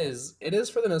mean? It is. It is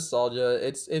for the nostalgia.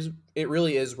 It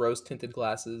really is rose tinted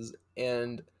glasses.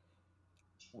 And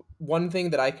one thing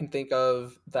that I can think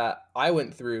of that I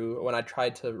went through when I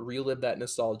tried to relive that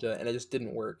nostalgia, and it just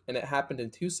didn't work. And it happened in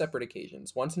two separate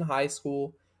occasions. Once in high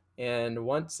school and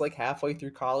once halfway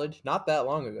through college, not that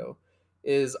long ago,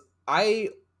 is I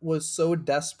was so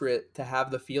desperate to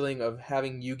have the feeling of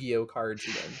having Yu-Gi-Oh cards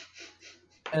again.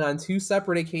 And on 2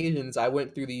 separate occasions, I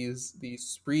went through these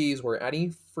sprees where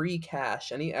any free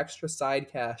cash, any extra side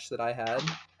cash that I had,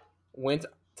 went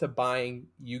to buying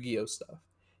Yu-Gi-Oh stuff.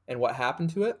 And what happened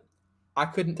to it? I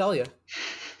couldn't tell you.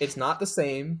 It's not the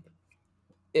same.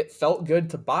 It felt good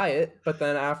to buy it, but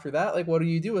then after that, like, what do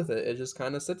you do with it? It just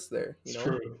kind of sits there, you know? It's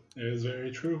true. It is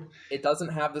very true. It doesn't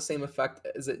have the same effect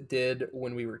as it did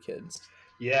when we were kids.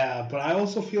 Yeah, but I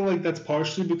also feel like that's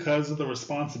partially because of the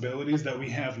responsibilities that we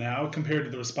have now compared to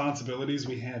the responsibilities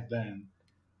we had then.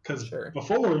 Because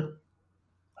before,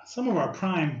 some of our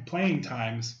prime playing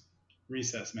times,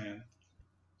 recess, man,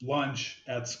 lunch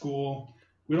at school.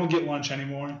 We don't get lunch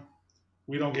anymore.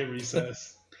 We don't get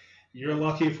recess. You're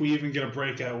lucky if we even get a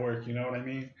break at work, you know what I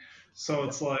mean? So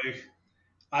it's like,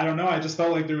 I don't know. I just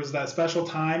felt like there was that special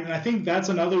time. And I think that's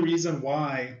another reason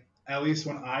why, at least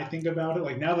when I think about it,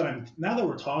 like now that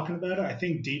we're talking about it, I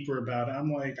think deeper about it.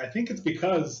 I'm like, I think it's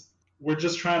because we're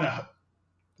just trying to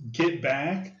get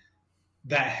back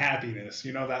that happiness,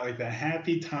 you know, that like that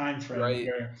happy time frame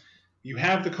where you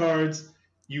have the cards,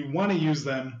 you want to use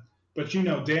them, but you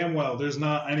know damn well there's no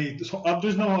other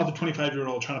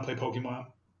 25-year-old trying to play Pokemon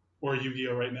or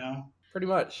Yu-Gi-Oh right now. Pretty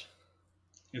much.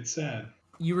 It's sad.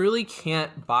 You really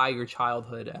can't buy your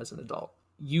childhood as an adult.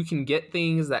 You can get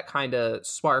things that kind of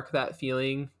spark that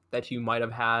feeling that you might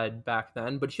have had back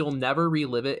then, but you'll never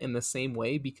relive it in the same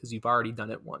way because you've already done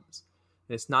it once.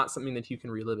 And it's not something that you can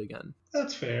relive again.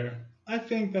 That's fair. I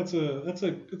think it's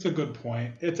a good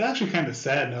point. It's actually kind of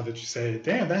sad now that you say it.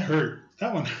 Damn, that hurt.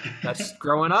 That one. That's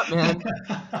growing up, man.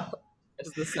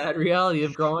 It's the sad reality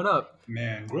of growing up.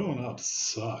 Man, growing up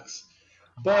sucks.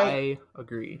 But I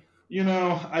agree. You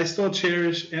know, I still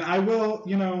cherish, and I will,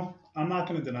 you know, I'm not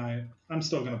going to deny it. I'm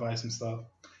still going to buy some stuff.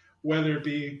 Whether it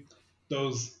be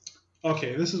those,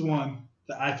 okay, this is one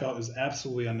that I felt is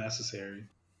absolutely unnecessary.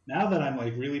 Now that I'm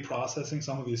like really processing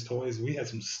some of these toys, we had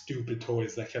some stupid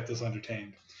toys that kept us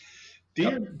entertained. Do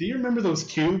you remember those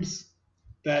cubes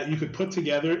that you could put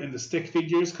together and the stick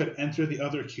figures could enter the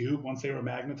other cube once they were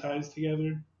magnetized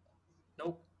together?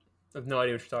 Nope. I have no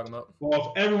idea what you're talking about.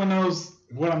 Well, if everyone knows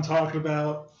what I'm talking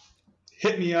about,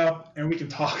 hit me up and we can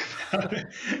talk about it.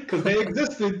 Because they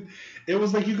existed. It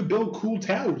was like you could build cool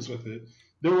towers with it.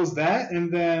 There was that,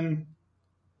 and then,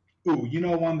 ooh, you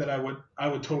know one that I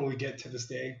would totally get to this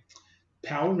day?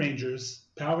 Power Ranger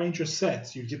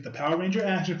sets. You get the Power Ranger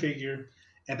action figure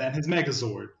and then his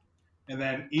Megazord. And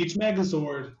then each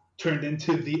Megazord turned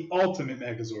into the ultimate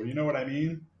Megazord. You know what I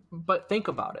mean? But think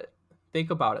about it.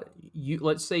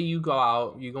 Let's say you go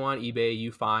on eBay,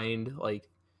 you find like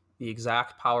the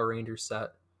exact Power Ranger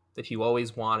set that you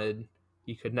always wanted.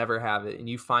 You could never have it, and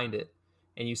you find it,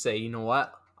 and you say, you know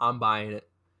what? I'm buying it.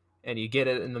 And you get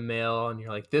it in the mail, and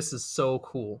you're like, this is so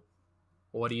cool.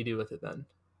 What do you do with it then?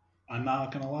 I'm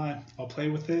not going to lie. I'll play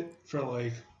with it for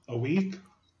like a week,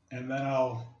 and then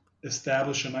I'll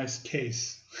establish a nice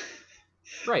case.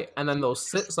 Right, and then they'll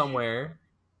sit somewhere,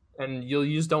 and you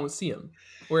just don't see them.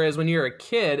 Whereas when you're a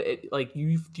kid,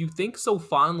 you think so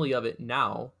fondly of it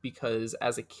now because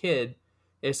as a kid,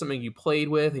 it's something you played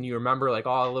with, and you remember like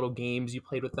all the little games you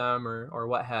played with them or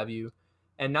what have you.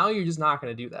 And now you're just not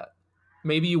going to do that.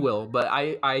 Maybe you will, but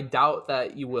I doubt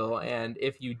that you will. And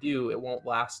if you do, it won't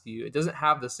last you. It doesn't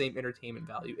have the same entertainment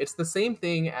value. It's the same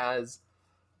thing as,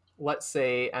 let's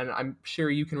say, and I'm sure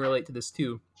you can relate to this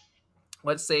too.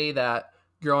 Let's say that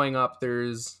growing up,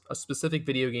 there's a specific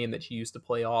video game that you used to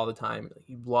play all the time.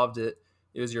 You loved it.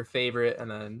 It was your favorite.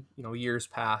 And then, years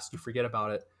passed, you forget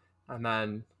about it. And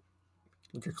then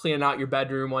you're cleaning out your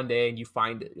bedroom one day and you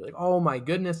find it. You're like, oh my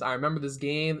goodness, I remember this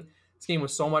game. This game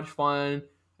was so much fun.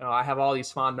 I have all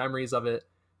these fond memories of it.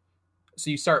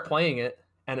 So you start playing it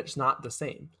and it's not the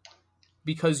same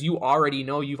because you already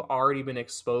know, you've already been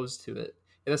exposed to it.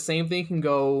 And the same thing can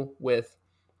go with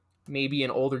maybe an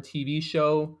older TV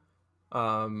show,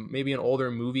 maybe an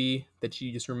older movie that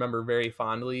you just remember very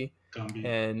fondly. Gumby.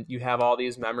 And you have all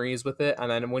these memories with it. And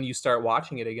then when you start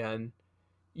watching it again,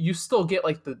 you still get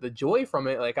like the joy from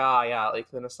it, like,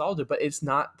 like the nostalgia, but it's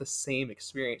not the same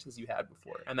experience as you had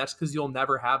before. And that's because you'll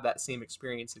never have that same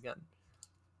experience again.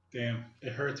 Damn,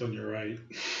 it hurts when you're right.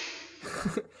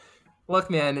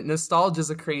 Look, man, nostalgia is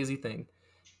a crazy thing.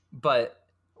 But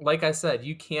like I said,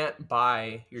 you can't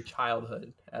buy your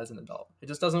childhood as an adult. It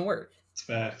just doesn't work. It's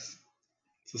facts.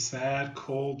 It's a sad,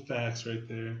 cold facts right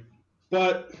there.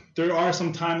 But there are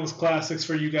some timeless classics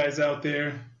for you guys out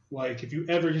there. Like, if you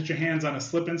ever get your hands on a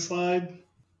slip and slide,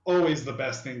 always the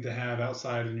best thing to have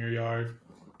outside in your yard.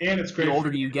 And it's great. The older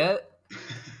you get,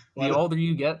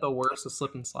 the worse the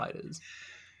slip and slide is.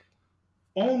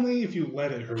 Only if you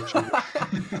let it hurt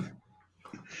you.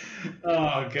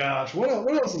 Oh gosh, what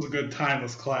else is a good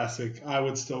timeless classic? I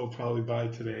would still probably buy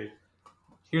today.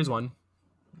 Here's one.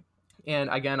 And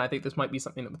again, I think this might be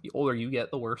something that the older you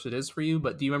get, the worse it is for you.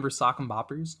 But do you remember Sock and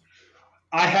Boppers?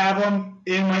 I have them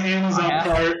in my Amazon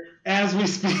cart as we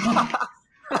speak.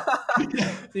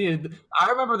 Dude, I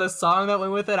remember the song that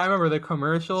went with it. I remember the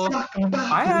commercial.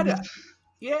 I had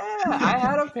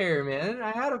a pair, man.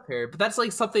 I had a pair. But that's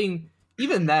like something,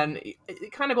 even then,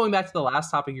 kind of going back to the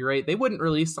last topic, you're right. They wouldn't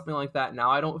release something like that now,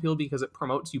 I don't feel, because it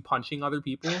promotes you punching other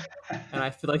people. And I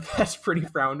feel like that's pretty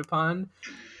frowned upon.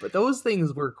 But those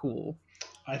things were cool.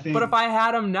 I think. But if I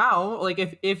had them now, like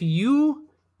if you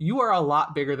are a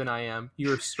lot bigger than I am,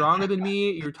 you're stronger than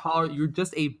me, you're taller, you're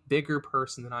just a bigger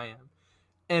person than I am.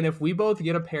 And if we both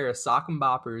get a pair of Sock and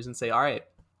Boppers and say, all right,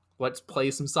 let's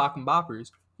play some Sock and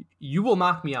Boppers, you will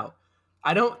knock me out.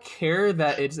 I don't care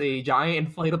that it's a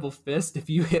giant inflatable fist. If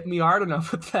you hit me hard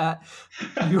enough with that,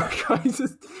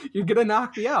 you're gonna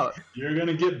knock me out. You're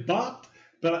gonna get bopped.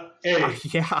 But hey,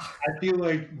 yeah, I feel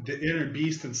like the inner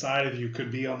beast inside of you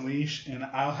could be unleashed, and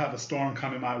I'll have a storm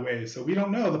coming my way. So we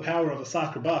don't know the power of a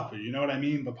soccer bopper. You know what I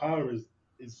mean? The power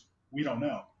is we don't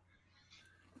know.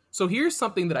 So here's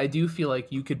something that I do feel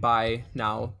like you could buy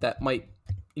now that might,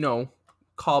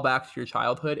 call back to your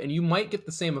childhood, and you might get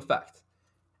the same effect.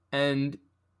 And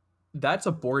that's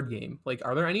a board game. Like,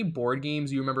 are there any board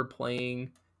games you remember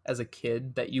playing as a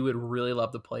kid that you would really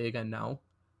love to play again now?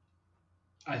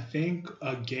 I think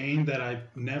a game that I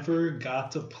never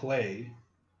got to play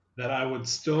that I would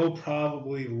still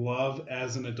probably love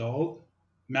as an adult,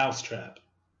 Mousetrap.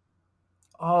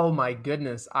 Oh my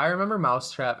goodness. I remember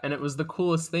Mousetrap, and it was the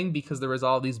coolest thing because there was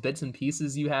all these bits and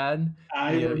pieces you had.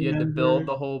 You had to build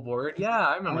the whole board. Yeah,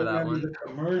 I remember that one. The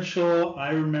commercial.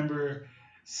 I remember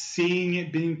seeing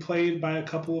it being played by a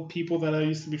couple of people that I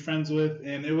used to be friends with,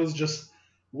 and it was just,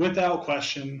 without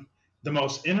question, the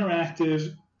most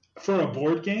interactive for a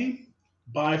board game,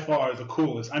 by far the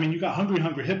coolest. I mean, you got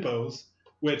Hungry Hippos,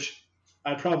 which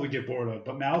I'd probably get bored of,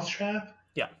 but Mousetrap,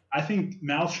 yeah, I think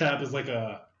Mousetrap is like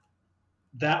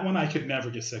that one I could never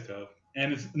get sick of.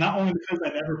 And it's not only because I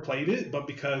never played it, but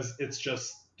because it's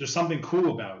just, there's something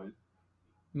cool about it.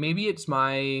 Maybe it's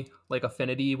my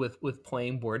affinity with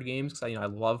playing board games, because I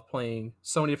love playing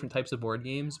so many different types of board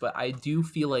games, but I do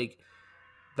feel like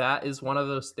that is one of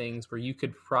those things where you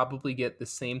could probably get the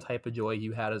same type of joy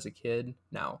you had as a kid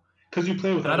now. Because you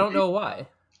play with and I don't know why.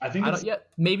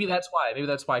 Maybe that's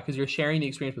why, because you're sharing the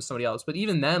experience with somebody else. But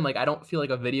even then, I don't feel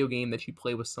like a video game that you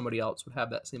play with somebody else would have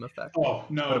that same effect. Oh,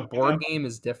 no. But a board game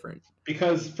is different.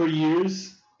 Because for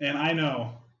years, and I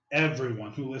know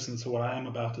everyone who listens to what I am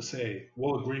about to say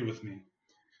will agree with me,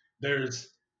 there's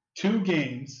two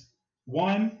games.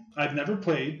 One I've never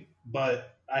played,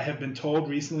 but I have been told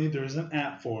recently there's an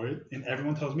app for it, and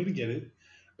everyone tells me to get it.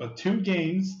 But two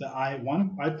games that I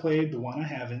played, the one I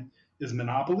haven't, is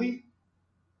Monopoly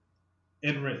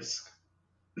and Risk.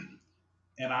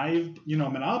 And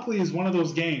Monopoly is one of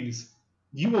those games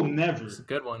you will never, it's a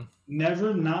good one,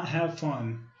 never not have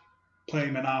fun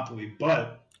playing Monopoly.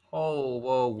 But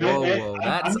whoa!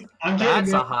 That's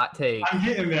a hot take. I'm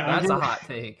getting there. That's a hot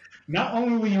take. Not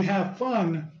only will you have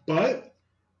fun, but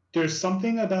there's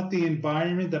something about the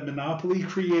environment that Monopoly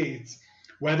creates,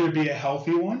 whether it be a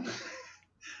healthy one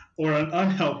or an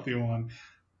unhealthy one.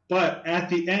 But at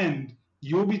the end,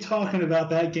 you'll be talking about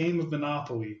that game of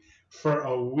Monopoly for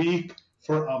a week,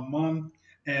 for a month,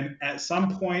 and at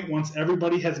some point, once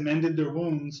everybody has mended their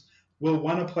wounds, we'll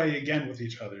want to play again with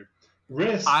each other.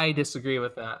 Risk. I disagree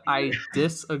with that.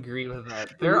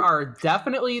 There are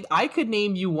definitely, I could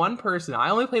name you one person.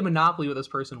 I only played Monopoly with this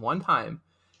person one time.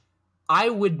 I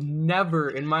would never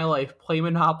in my life play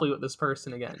Monopoly with this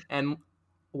person again. And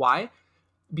why?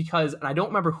 Because, and I don't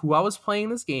remember who I was playing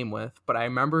this game with, but I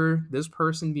remember this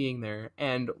person being there.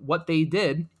 And what they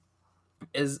did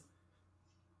is,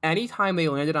 anytime they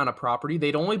landed on a property,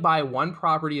 they'd only buy one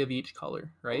property of each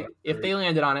color, right? If they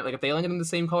landed on it, if they landed in the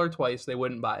same color twice, they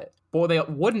wouldn't buy it. But what they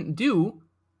wouldn't do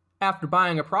after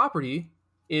buying a property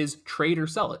is trade or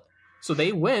sell it. So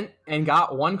they went and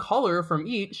got one color from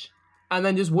each and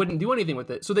then just wouldn't do anything with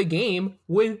it. So the game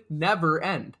would never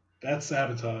end. That's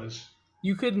sabotage.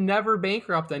 You could never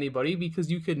bankrupt anybody because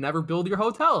you could never build your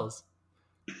hotels.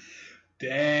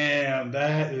 Damn,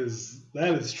 that is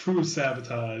true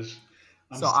sabotage.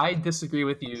 I disagree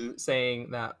with you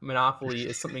saying that Monopoly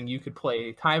is something you could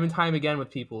play time and time again with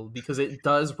people, because it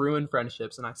does ruin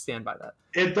friendships, and I stand by that.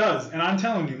 It does, and I'm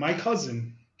telling you, my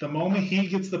cousin, the moment he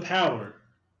gets the power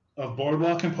of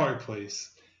Boardwalk and Park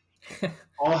Place,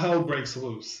 all hell breaks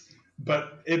loose.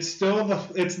 but it's still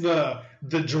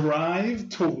the drive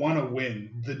to want to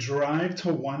win, the drive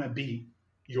to want to beat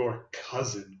your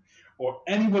cousin or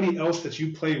anybody else that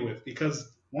you play with,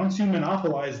 because once you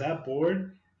monopolize that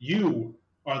board, you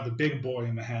are the big boy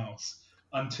in the house.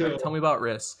 Until Tell me about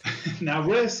Risk. Now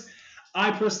Risk,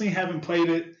 I personally haven't played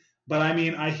it, but I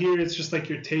mean, I hear it's just like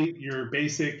your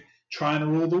basic trying to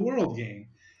rule the world game,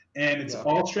 and it's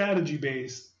all strategy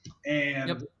based.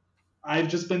 And I've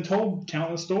just been told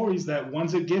countless stories that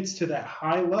once it gets to that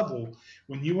high level,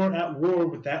 when you are at war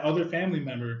with that other family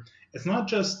member, it's not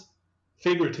just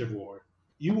figurative war.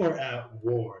 You are at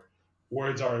war.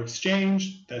 Words are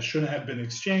exchanged that shouldn't have been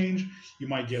exchanged. You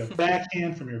might get a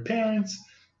backhand from your parents.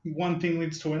 One thing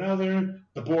leads to another.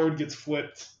 The board gets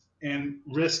flipped. And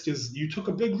Risk is, you took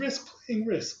a big risk playing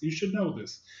Risk. You should know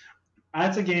this.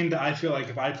 That's a game that I feel like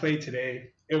if I played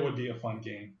today, it would be a fun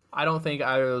game. I don't think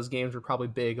either of those games were probably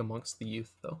big amongst the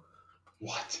youth, though.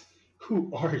 What?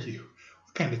 Who are you?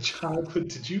 What kind of childhood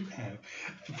did you have?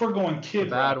 If we're going kid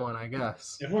bad route, one, I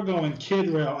guess. If we're going kid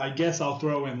route, I guess I'll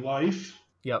throw in Life.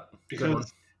 Yep.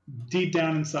 Because deep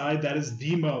down inside, that is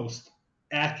the most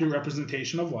accurate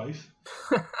representation of life.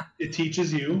 It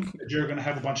teaches you that you're going to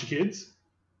have a bunch of kids.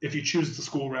 If you choose the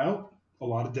school route, a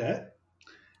lot of debt.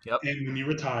 Yep. And when you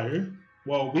retire,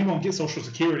 well, we won't get Social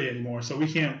Security anymore, so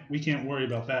we can't worry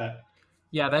about that.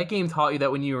 Yeah, that game taught you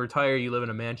that when you retire, you live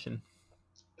in a mansion.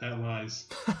 That lies.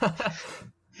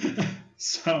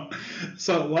 So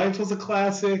Life was a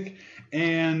classic,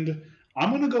 and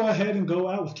I'm gonna go ahead and go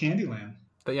out with Candyland.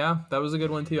 But yeah, that was a good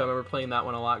one too. I remember playing that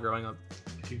one a lot growing up.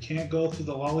 If you can't go through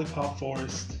the lollipop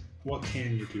forest, what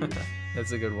can you do?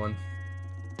 That's a good one.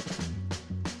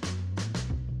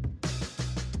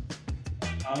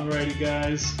 Alrighty,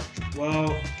 guys.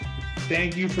 Well,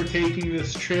 thank you for taking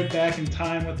this trip back in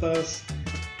time with us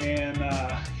and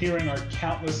hearing our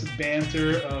countless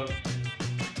banter of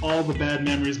all the bad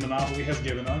memories Monopoly has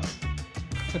given us.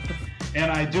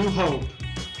 And I do hope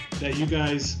that you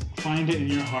guys find it in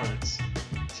your hearts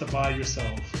to buy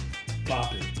yourself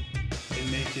Bop It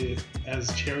and make it as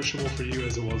cherishable for you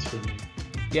as it was for me.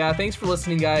 Yeah, thanks for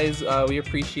listening, guys. We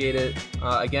appreciate it.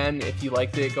 Again, if you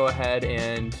liked it, go ahead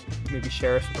and maybe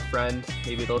share us with a friend.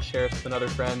 Maybe they'll share us with another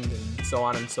friend, and so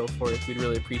on and so forth. We'd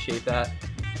really appreciate that.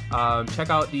 Check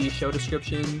out the show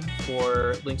description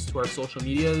for links to our social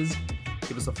medias.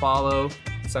 Give us a follow,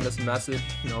 send us a message,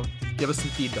 give us some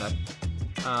feedback.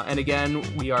 And again,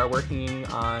 we are working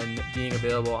on being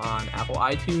available on Apple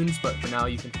iTunes, but for now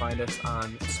you can find us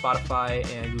on Spotify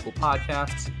and Google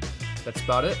Podcasts. That's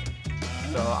about it.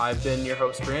 So I've been your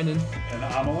host, Brandon. And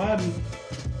I'm Aladdin.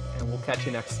 And we'll catch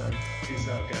you next time. Peace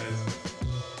out, guys.